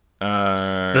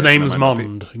 The name's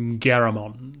Mond.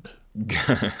 Garamond.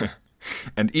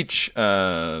 And each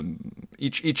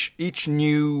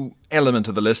new element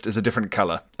of the list is a different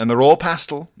color, and they're all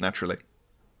pastel, naturally.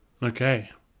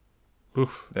 Okay.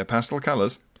 Oof. They're pastel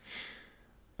colors.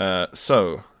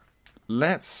 So,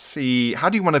 let's see. How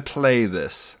do you want to play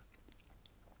this?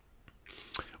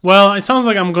 Well, it sounds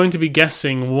like I'm going to be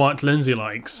guessing what Lindsay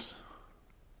likes.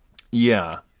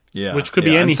 Yeah. Which could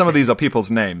be anything. And some of these are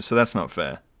people's names, so that's not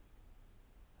fair.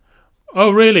 Oh,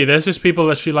 really? There's just people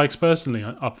that she likes personally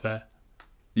up there?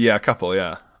 Yeah, a couple,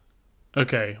 yeah.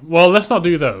 Okay. Well, let's not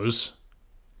do those.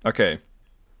 Okay.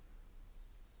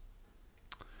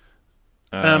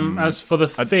 As for the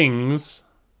things...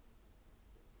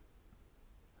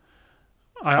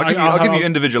 I'll give you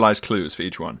individualized clues for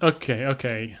each one.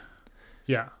 Okay.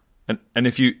 Yeah. And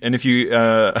if you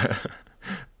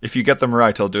if you get them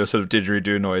right, I'll do a sort of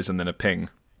didgeridoo noise and then a ping.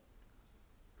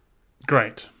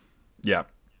 Great. Yeah.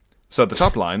 So the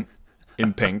top line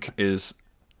in pink is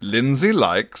Lindsay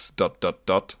likes ... And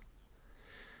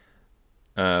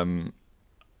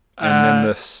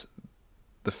then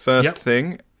the first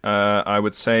thing I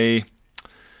would say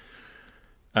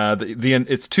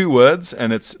it's 2 words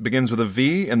and it begins with a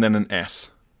V and then an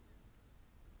S.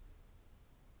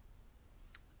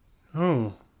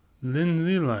 Oh,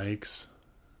 Lindsay likes.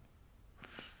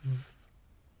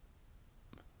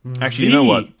 Actually, you know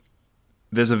what?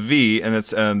 There's a V, and it's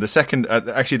the second.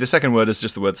 Actually, the second word is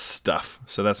just the word stuff,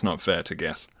 so that's not fair to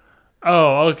guess.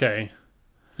 Oh, okay.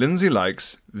 Lindsay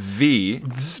likes V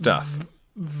stuff.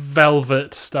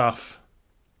 Velvet stuff.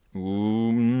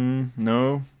 Ooh,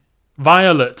 no.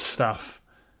 Violet stuff.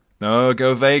 No,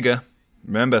 go Vega.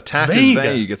 Remember, tat Vega. is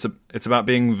vague. It's about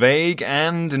being vague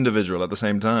and individual at the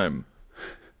same time.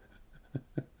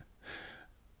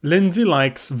 Lindsay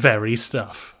likes very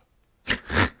stuff.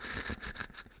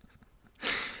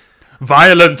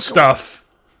 Violent stuff.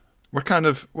 What kind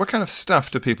of stuff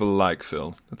do people like,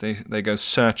 Phil? That they go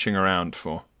searching around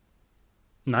for?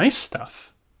 Nice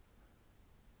stuff.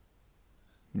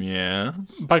 Yeah.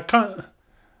 But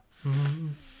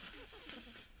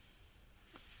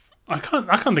I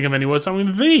can't think of any words starting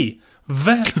with V.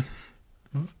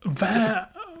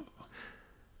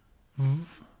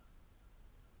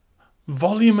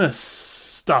 Voluminous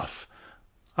stuff.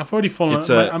 I've already fallen.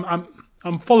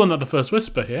 I'm falling at the first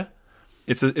whisper here.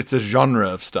 It's a genre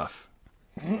of stuff.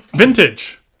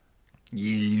 Vintage.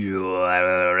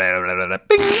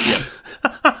 Yes.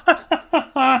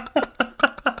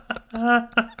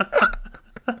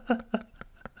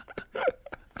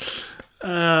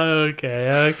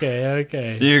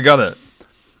 Okay. You got it.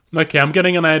 Okay, I'm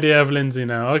getting an idea of Lindsay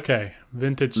now. Okay,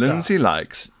 vintage stuff. Lindsay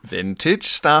likes vintage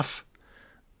stuff.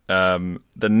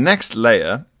 The next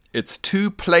layer, it's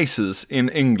 2 places in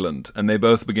England, and they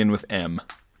both begin with M.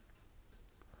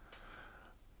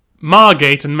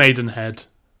 Margate and Maidenhead.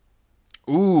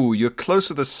 Ooh, you're close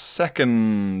to the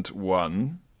second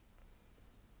one.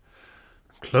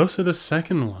 Close to the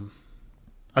second one.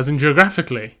 As in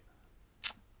geographically.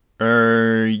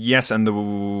 Yes, and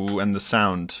the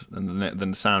sound and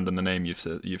the sound and the name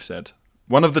you've said.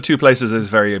 One of the 2 places is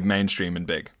very mainstream and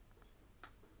big.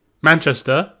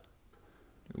 Manchester.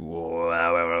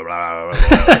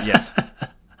 Yes.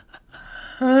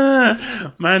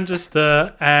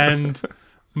 Manchester and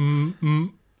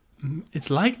it's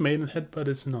like Maidenhead, but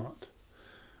it's not.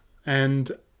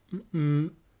 And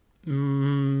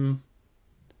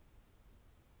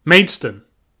Maidstone.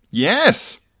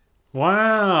 Yes.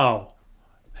 Wow.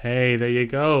 Hey, there you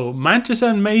go. Manchester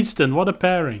and Maidstone. What a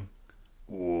pairing.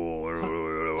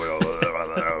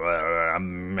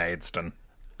 Maidstone.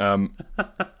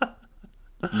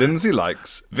 Lindsay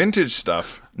likes vintage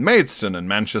stuff, Maidstone and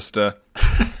Manchester.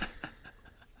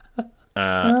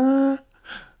 The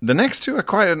next 2 are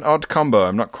quite an odd combo.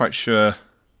 I'm not quite sure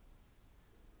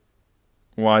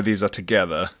why these are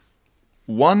together.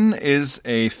 One is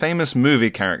a famous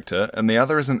movie character, and the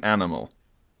other is an animal.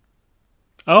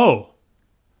 Oh.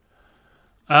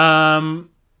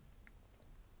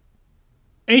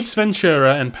 Ace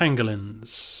Ventura and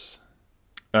pangolins.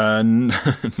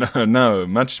 No,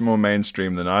 much more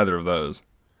mainstream than either of those.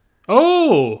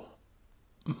 Oh!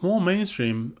 More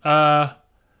mainstream.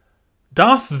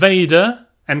 Darth Vader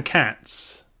and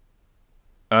cats.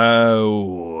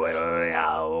 Oh,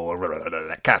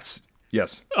 cats.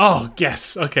 Yes. Oh,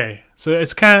 yes. Okay. So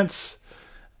it's cats.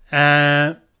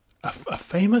 A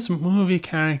famous movie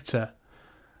character.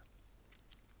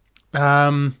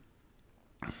 Harry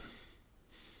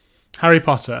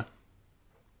Potter.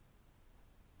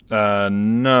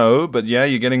 No, but yeah,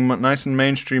 you're getting nice and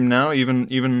mainstream now.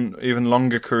 Even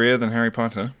longer career than Harry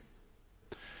Potter.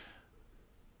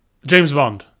 James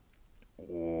Bond.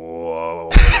 Whoa.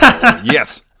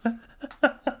 Yes.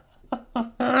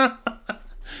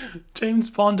 James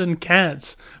Bond and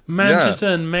cats. Manchester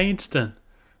and Maidstone.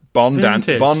 Bond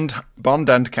Vintage.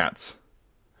 and cats.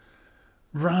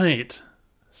 Right.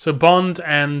 So Bond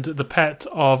and the pet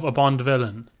of a Bond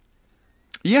villain.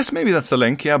 Yes, maybe that's the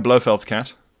link. Yeah, Blofeld's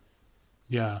cat.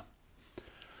 Yeah.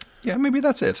 Yeah, maybe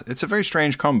that's it. It's a very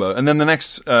strange combo. And then the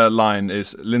next line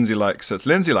is Lindsay likes. So it's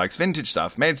Lindsay likes vintage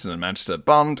stuff, Maidstone and Manchester,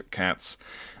 Bond, cats.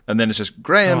 And then it's just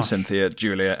Graham, Gosh. Cynthia,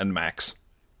 Julia, and Max.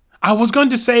 I was going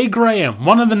to say Graham.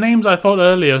 One of the names I thought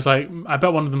earlier was like, I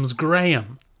bet one of them was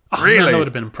Graham. Oh, Really? Man, that would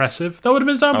have been impressive. That would have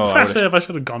been so I impressive. I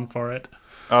should have gone for it.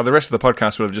 The rest of the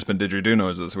podcast would have just been didgeridoo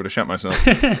noises. Would have shut myself.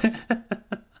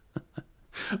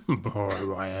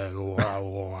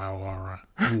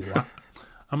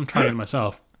 I'm trying it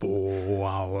myself.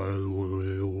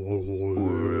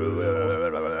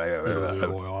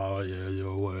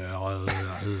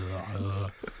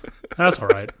 That's all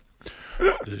right.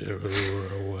 That's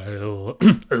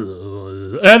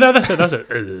it.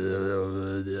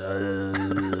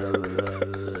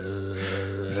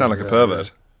 You sound like a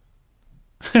pervert.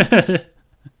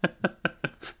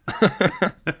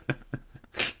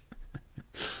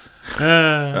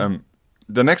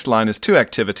 The next line is 2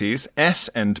 activities, S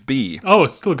and B. Oh,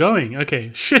 it's still going. Okay.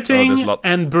 Shitting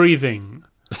and breathing.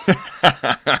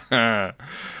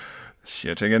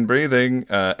 Shitting and breathing.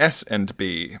 S and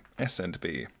B. S and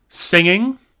B.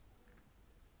 Singing.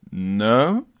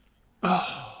 No.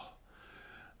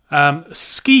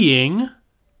 Skiing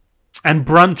and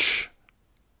brunch.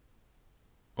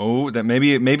 Oh, that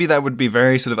maybe that would be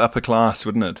very sort of upper class,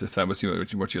 wouldn't it? If that was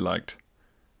what you liked.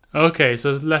 Okay,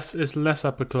 so it's less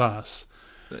upper class.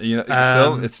 You know,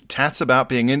 Phil, it's tats about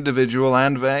being individual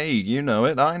and vague. You know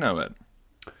it. I know it.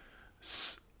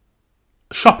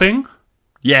 Shopping.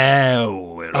 Yeah.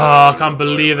 Oh, I can't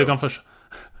believe they've gone for...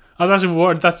 I was actually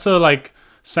worried. That's so, like,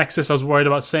 sexist. I was worried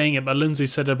about saying it, but Lindsay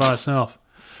said it by herself.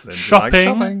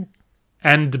 Shopping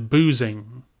and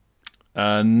boozing.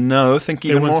 No, think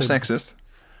even more sexist.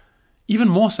 Even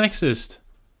more sexist.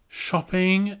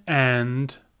 Shopping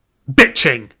and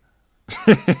bitching.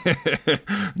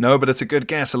 No, but it's a good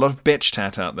guess. A lot of bitch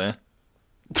tat out there.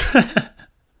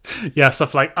 Yeah,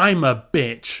 stuff like, I'm a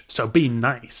bitch, so be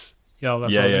nice.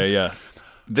 Yeah.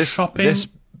 This shopping.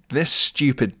 This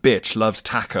stupid bitch loves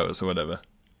tacos or whatever.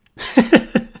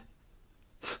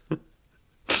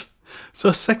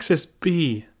 So sexist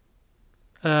B.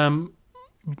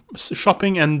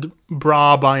 Shopping and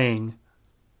bra buying.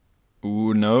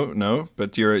 Ooh, no.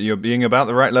 But you're being about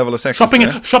the right level of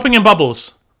sexist. Shopping and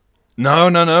bubbles. No.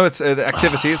 It's the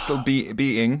activity. It's still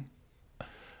being.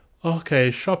 Okay,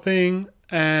 shopping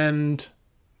and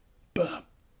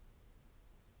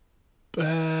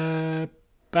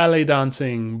ballet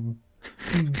dancing.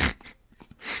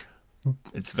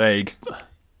 It's vague.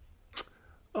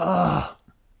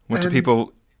 What do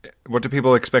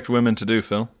people expect women to do,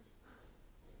 Phil?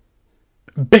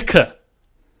 Bicker.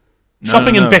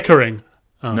 Shopping and bickering.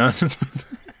 Oh. No.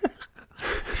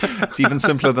 It's even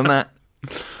simpler than that.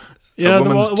 You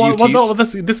know,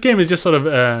 this game is just sort of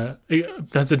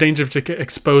has the danger of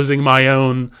exposing my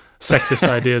own sexist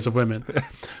ideas of women.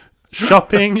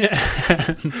 Shopping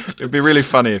and... It'd be really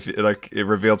funny if it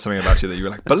revealed something about you that you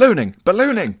were like, ballooning.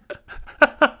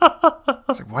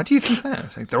 It's like, why do you think that?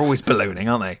 It's like, they're always ballooning,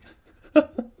 aren't they?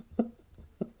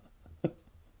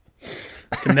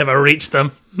 Can never reach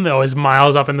them. They're always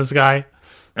miles up in the sky.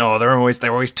 Oh, they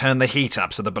always turn the heat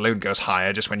up so the balloon goes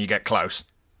higher just when you get close.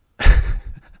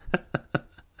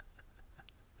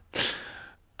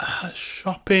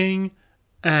 Shopping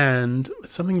and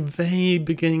something vague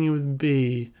beginning with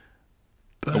B.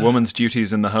 A woman's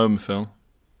duties in the home, Phil.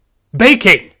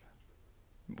 Baking.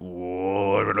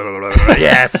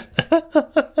 Yes.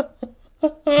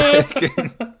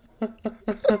 Baking.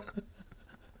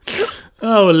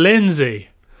 Oh, Lindsay.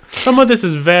 Some of this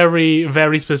is very,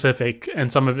 very specific,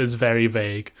 and some of it is very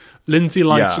vague. Lindsay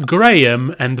likes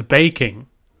Graham and baking.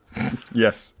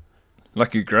 Yes.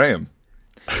 Lucky Graham.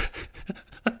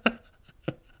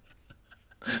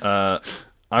 I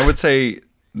would say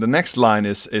the next line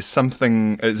is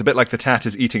something. It's a bit like the tat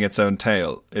is eating its own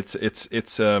tail. It's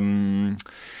a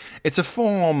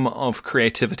form of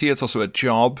creativity. It's also a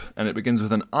job, and it begins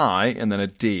with an I and then a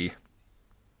D.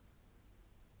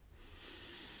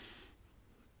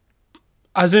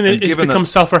 As in, it's become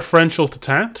self-referential to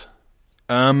tat?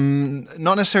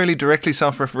 Not necessarily directly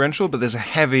self-referential, but there's a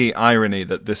heavy irony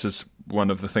that this is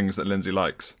one of the things that Lindsay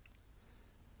likes.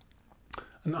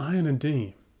 An I and a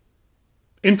D.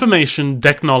 Information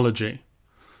technology.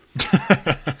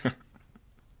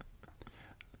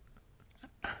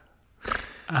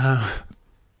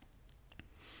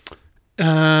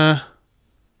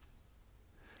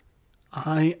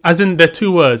 As in, they're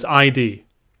two words, ID.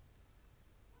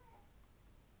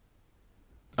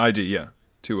 ID, yeah.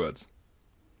 2 words.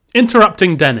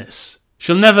 Interrupting Dennis.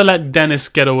 She'll never let Dennis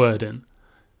get a word in.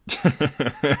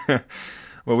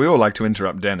 Well, we all like to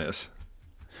interrupt Dennis.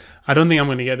 I don't think I'm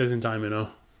going to get this in time, you know.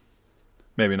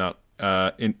 Maybe not.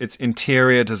 It's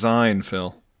interior design,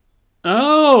 Phil.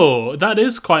 Oh, that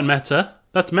is quite meta.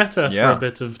 That's meta for a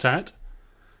bit of tat.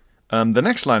 The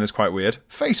next line is quite weird.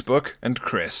 Facebook and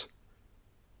Chris.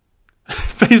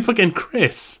 Facebook and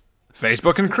Chris.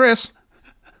 Facebook and Chris.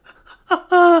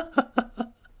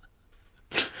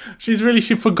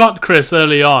 She forgot Chris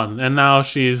early on, and now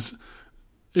she's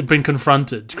been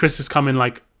confronted. Chris is coming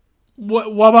like, what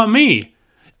about me?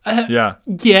 Yeah.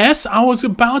 Yes, I was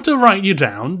about to write you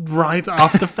down right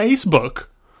after Facebook.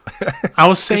 I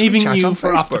was saving you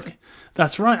for after.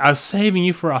 That's right. I was saving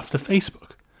you for after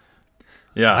Facebook.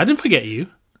 Yeah. I didn't forget you.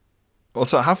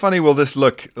 Also, how funny will this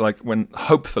look like when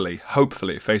hopefully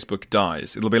Facebook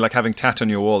dies? It'll be like having tat on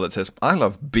your wall that says, I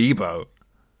love Bebo.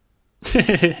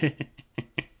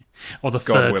 Or the God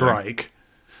Third willing. Reich.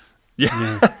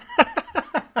 Yeah.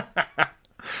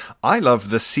 I love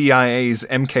the CIA's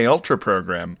MK Ultra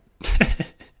program.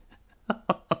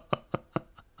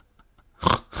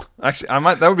 Actually,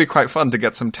 that would be quite fun to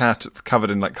get some tat covered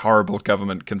in like horrible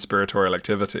government conspiratorial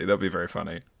activity. That'd be very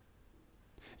funny.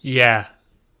 Yeah.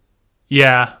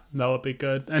 Yeah, that would be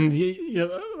good. And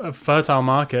a fertile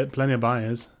market, plenty of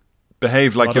buyers.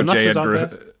 Behave like your J.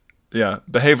 Edgar. Yeah,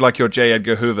 behave like your J.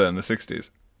 Edgar Hoover in the 60s.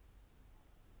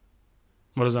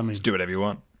 What does that mean? Just do whatever you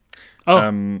want.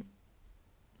 Oh.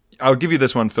 I'll give you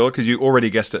this one, Phil, because you already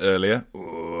guessed it earlier.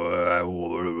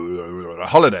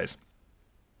 Holidays.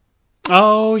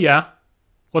 Oh, yeah.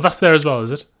 Well, that's there as well,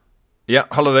 is it? Yeah,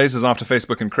 holidays is after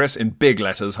Facebook and Chris in big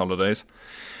letters, holidays.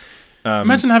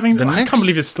 Imagine having... I can't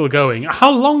believe it's still going.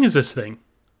 How long is this thing?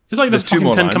 It's like the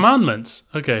fucking 10 Commandments.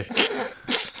 Okay.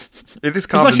 It is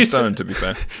carved in stone, to be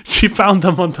fair. She found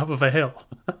them on top of a hill.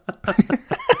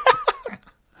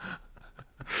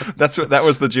 That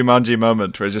was the Jumanji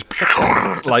moment where it's just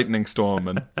lightning storm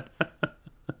and...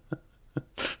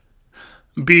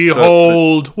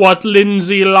 Behold what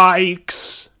Lindsay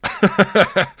likes.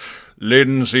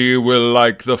 Lindsay will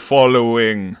like the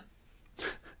following.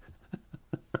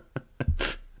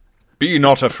 Be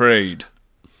not afraid.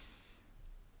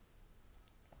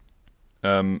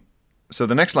 So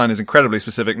the next line is incredibly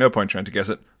specific. No point trying to guess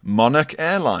it. Monarch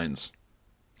Airlines.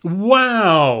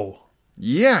 Wow.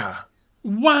 Yeah.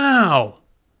 Wow.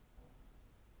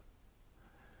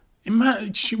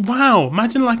 Wow,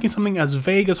 imagine liking something as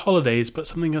vague as holidays, but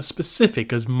something as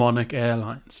specific as Monarch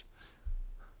Airlines.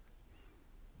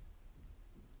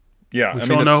 Yeah,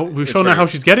 We sure know how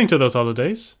she's getting to those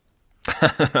holidays.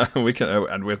 We can,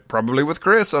 and probably with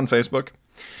Chris on Facebook.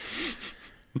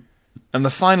 And the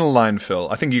final line, Phil,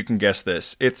 I think you can guess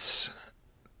this. It's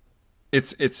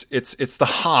the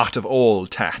heart of all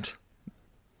tat.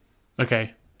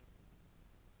 Okay.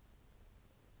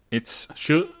 It's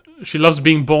she loves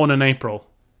being born in April.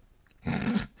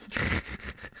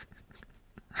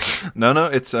 No,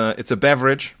 it's a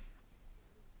beverage.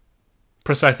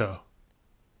 Prosecco.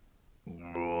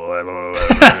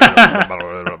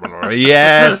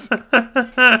 Yes.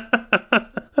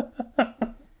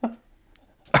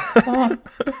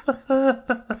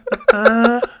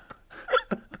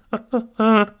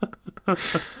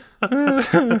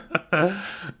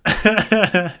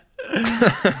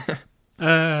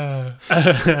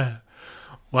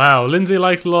 Wow, Lindsay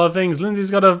likes a lot of things. Lindsay's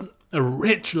got a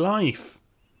rich life.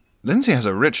 Lindsay has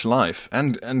a rich life,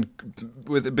 and in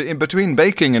between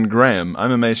baking and Graham,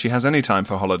 I'm amazed she has any time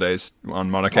for holidays on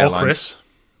Monarch Airlines. Chris.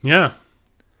 Yeah.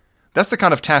 That's the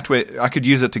kind of tat where I could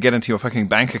use it to get into your fucking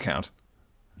bank account.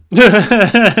 There's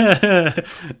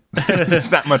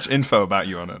that much info about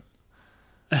you on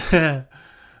it.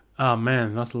 Oh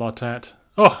man, that's a lot of tat.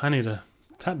 Oh, I need a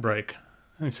tat break.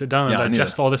 I need to sit down and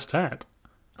digest all this tat.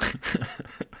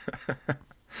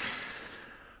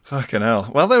 Fucking hell!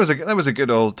 Well, that was a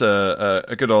good old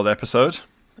episode.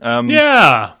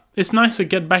 Yeah, it's nice to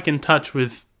get back in touch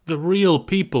with the real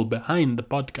people behind the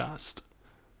podcast.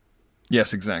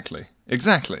 Yes, exactly,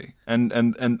 and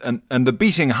the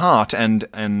beating heart and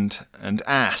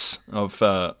ass of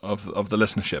the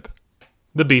listenership.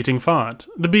 The beating fart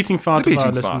of our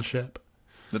listenership.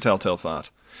 The telltale fart.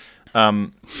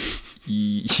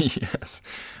 Yes.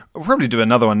 We'll probably do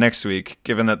another one next week,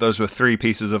 given that those were 3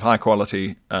 pieces of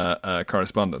high-quality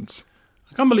correspondence.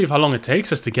 I can't believe how long it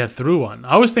takes us to get through one.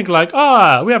 I always think we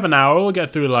have an hour, we'll get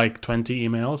through 20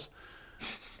 emails.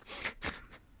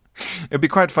 It'd be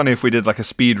quite funny if we did a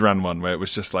speed run one, where it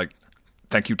was just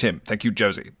thank you, Tim, thank you,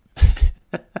 Josie.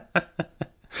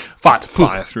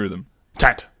 Fire through them.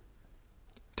 Tat.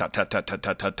 Tat, tat, tat, tat,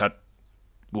 tat, tat, tat.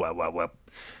 Well.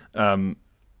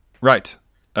 Right.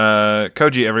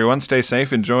 Koji, everyone, stay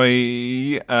safe. Enjoy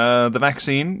the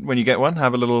vaccine when you get one.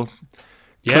 Have a little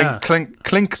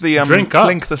clink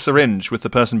the syringe with the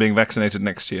person being vaccinated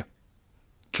next to you.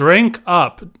 Drink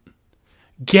up.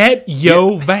 Get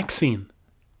yo vaccine.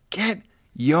 Get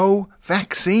yo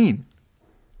vaccine.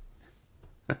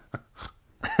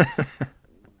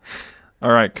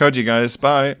 All right, Koji, guys.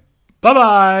 Bye.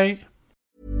 Bye-bye.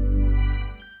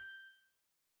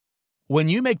 When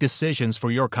you make decisions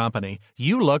for your company,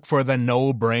 you look for the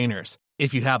no-brainers.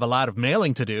 If you have a lot of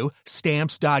mailing to do,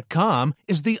 Stamps.com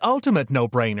is the ultimate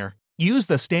no-brainer. Use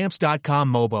the Stamps.com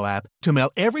mobile app to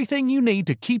mail everything you need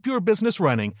to keep your business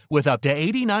running with up to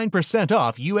 89%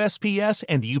 off USPS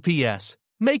and UPS.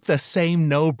 Make the same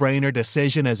no-brainer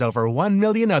decision as over 1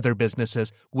 million other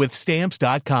businesses with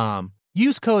Stamps.com.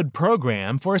 Use code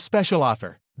PROGRAM for a special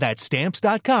offer. That's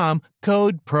Stamps.com,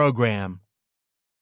 code PROGRAM.